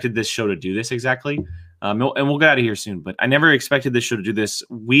never expected this show to do this exactly. And we'll get out of here soon, but I never expected this show to do this.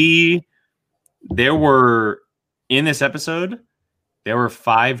 There were, in this episode, there were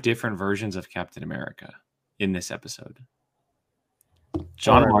 5 different versions of Captain America in this episode.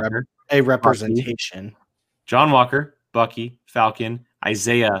 John Walker. A representation. Bucky, John Walker, Bucky, Falcon,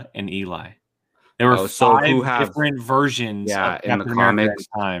 Isaiah, and Eli. There were 5 different versions of Captain America at the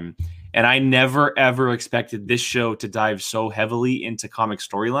time. And I never, ever expected this show to dive so heavily into comic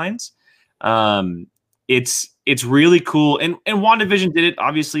storylines. It's really cool. And WandaVision did it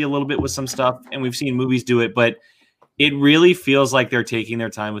obviously a little bit with some stuff, and we've seen movies do it, but it really feels like they're taking their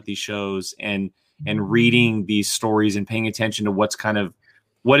time with these shows and reading these stories and paying attention to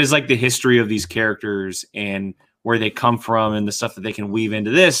what is like the history of these characters and where they come from and the stuff that they can weave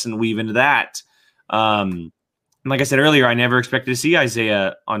into this and weave into that. And like I said earlier, I never expected to see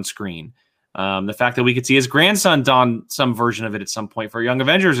Isaiah on screen. The fact that we could see his grandson don some version of it at some point for Young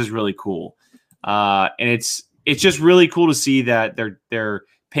Avengers is really cool. And it's just really cool to see that they're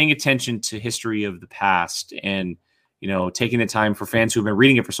paying attention to history of the past and, taking the time for fans who've been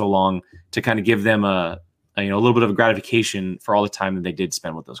reading it for so long to kind of give them a a little bit of a gratification for all the time that they did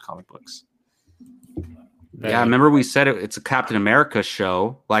spend with those comic books. Yeah, remember we said it's a Captain America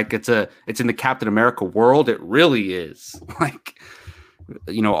show. Like it's in the Captain America world. It really is. Like,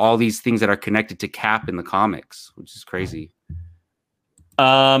 all these things that are connected to Cap in the comics, which is crazy.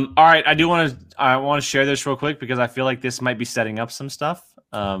 All right, I want to share this real quick because I feel like this might be setting up some stuff.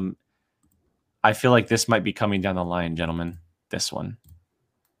 I feel like this might be coming down the line, gentlemen. This one.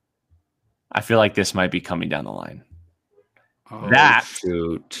 I feel like this might be coming down the line. Oh,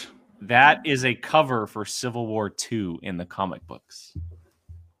 shoot. That is a cover for Civil War II in the comic books.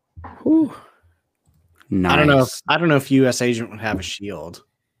 Whew. Nice. I don't know if U.S. Agent would have a shield.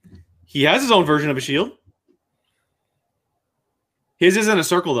 He has his own version of a shield. His isn't a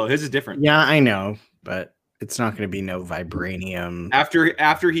circle though. His is different. Yeah, I know, but it's not going to be no vibranium.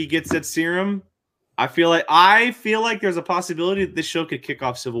 After he gets that serum, I feel like there's a possibility that this show could kick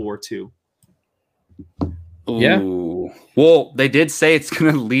off Civil War II. Yeah. Ooh. Well, they did say it's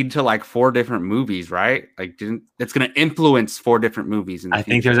going to lead to like 4 different movies, right? Like, it's going to influence 4 different movies. I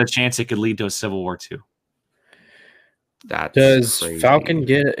think there's a chance it could lead to a Civil War II. Does crazy. Falcon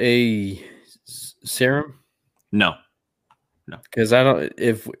get a serum? No. Because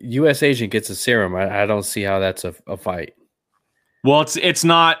if U.S. Agent gets a serum, I don't see how that's a fight. Well, it's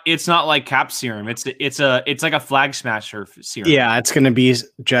not like Cap serum. It's like a flag smasher serum. Yeah, it's going to be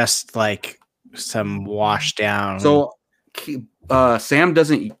just like some wash down. So Sam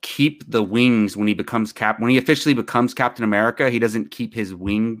doesn't keep the wings when he becomes When he officially becomes Captain America, he doesn't keep his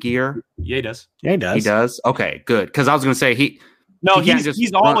wing gear. Yeah, he does. Yeah, he does. He does? Okay, good. Because I was going to say he's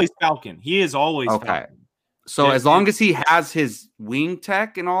always Falcon. He is always okay. Falcon. So Yeah, as long as he has his wing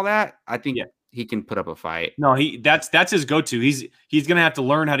tech and all that, I think he can put up a fight. No, that's his go-to. He's going to have to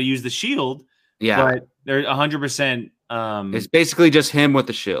learn how to use the shield. Yeah. But they're 100%. It's basically just him with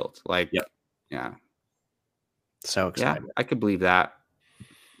the shield. Like, yeah. So excited. Yeah, I could believe that.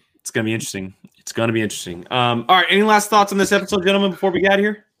 It's going to be interesting. All right. Any last thoughts on this episode, gentlemen, before we get out of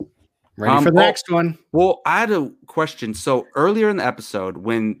here? Ready for the next one. Well, I had a question. So earlier in the episode,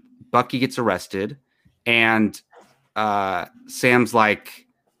 when Bucky gets arrested and Sam's like,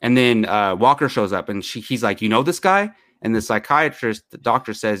 and then Walker shows up and he's like, this guy? And the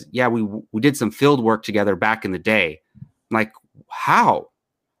doctor says, yeah, we did some field work together back in the day. I'm like, how?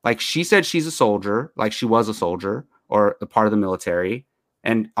 Like, she said she's a soldier, like she was a soldier or a part of the military.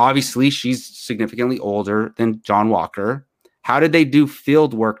 And obviously she's significantly older than John Walker. How did they do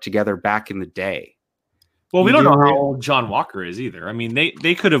field work together back in the day? Well, we don't know how old John Walker is either. I mean,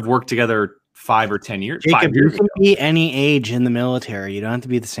 they could have worked together 5 or 10 years. Jacob, 5 years you can ago. be any age in the military. You don't have to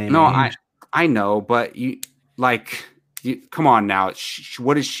be the same age. I know, but come on now.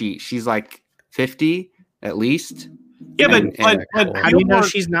 What is she? She's like 50 at least. Yeah, but how do you know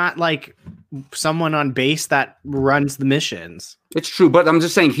she's not like someone on base that runs the missions? It's true, but I'm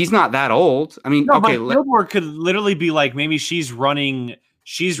just saying he's not that old. I mean, okay, field work could literally be like maybe she's running an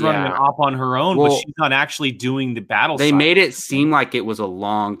op on her own, but she's not actually doing the battle. They made it seem like it was a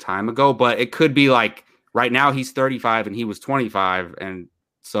long time ago, but it could be like right now he's 35 and he was 25, and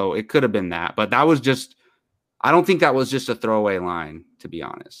so it could have been that. But that was just, I don't think that was just a throwaway line, to be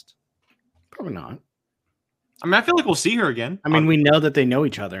honest. Probably not. I mean, I feel like we'll see her again. I mean, we know that they know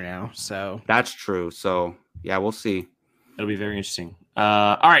each other now, so that's true. So yeah, we'll see. It'll be very interesting.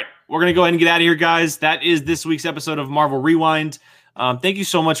 All right, we're gonna go ahead and get out of here, guys. That is this week's episode of Marvel Rewind. Thank you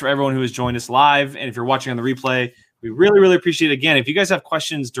so much for everyone who has joined us live, and if you're watching on the replay, we really, really appreciate it. Again, if you guys have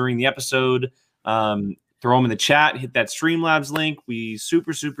questions during the episode, throw them in the chat. Hit that Streamlabs link. We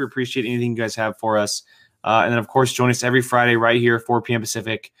super, super appreciate anything you guys have for us. And then, of course, join us every Friday right here, 4 p.m.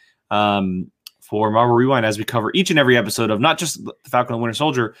 Pacific, for Marvel Rewind as we cover each and every episode of not just the Falcon and Winter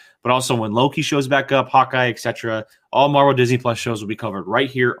Soldier, but also when Loki shows back up, Hawkeye, etc. All Marvel Disney Plus shows will be covered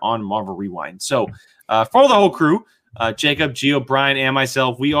right here on Marvel Rewind. So for the whole crew, Jacob, Gio, Brian, and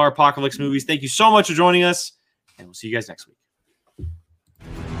myself, we are Apocalypse Movies. Thank you so much for joining us, and we'll see you guys next week.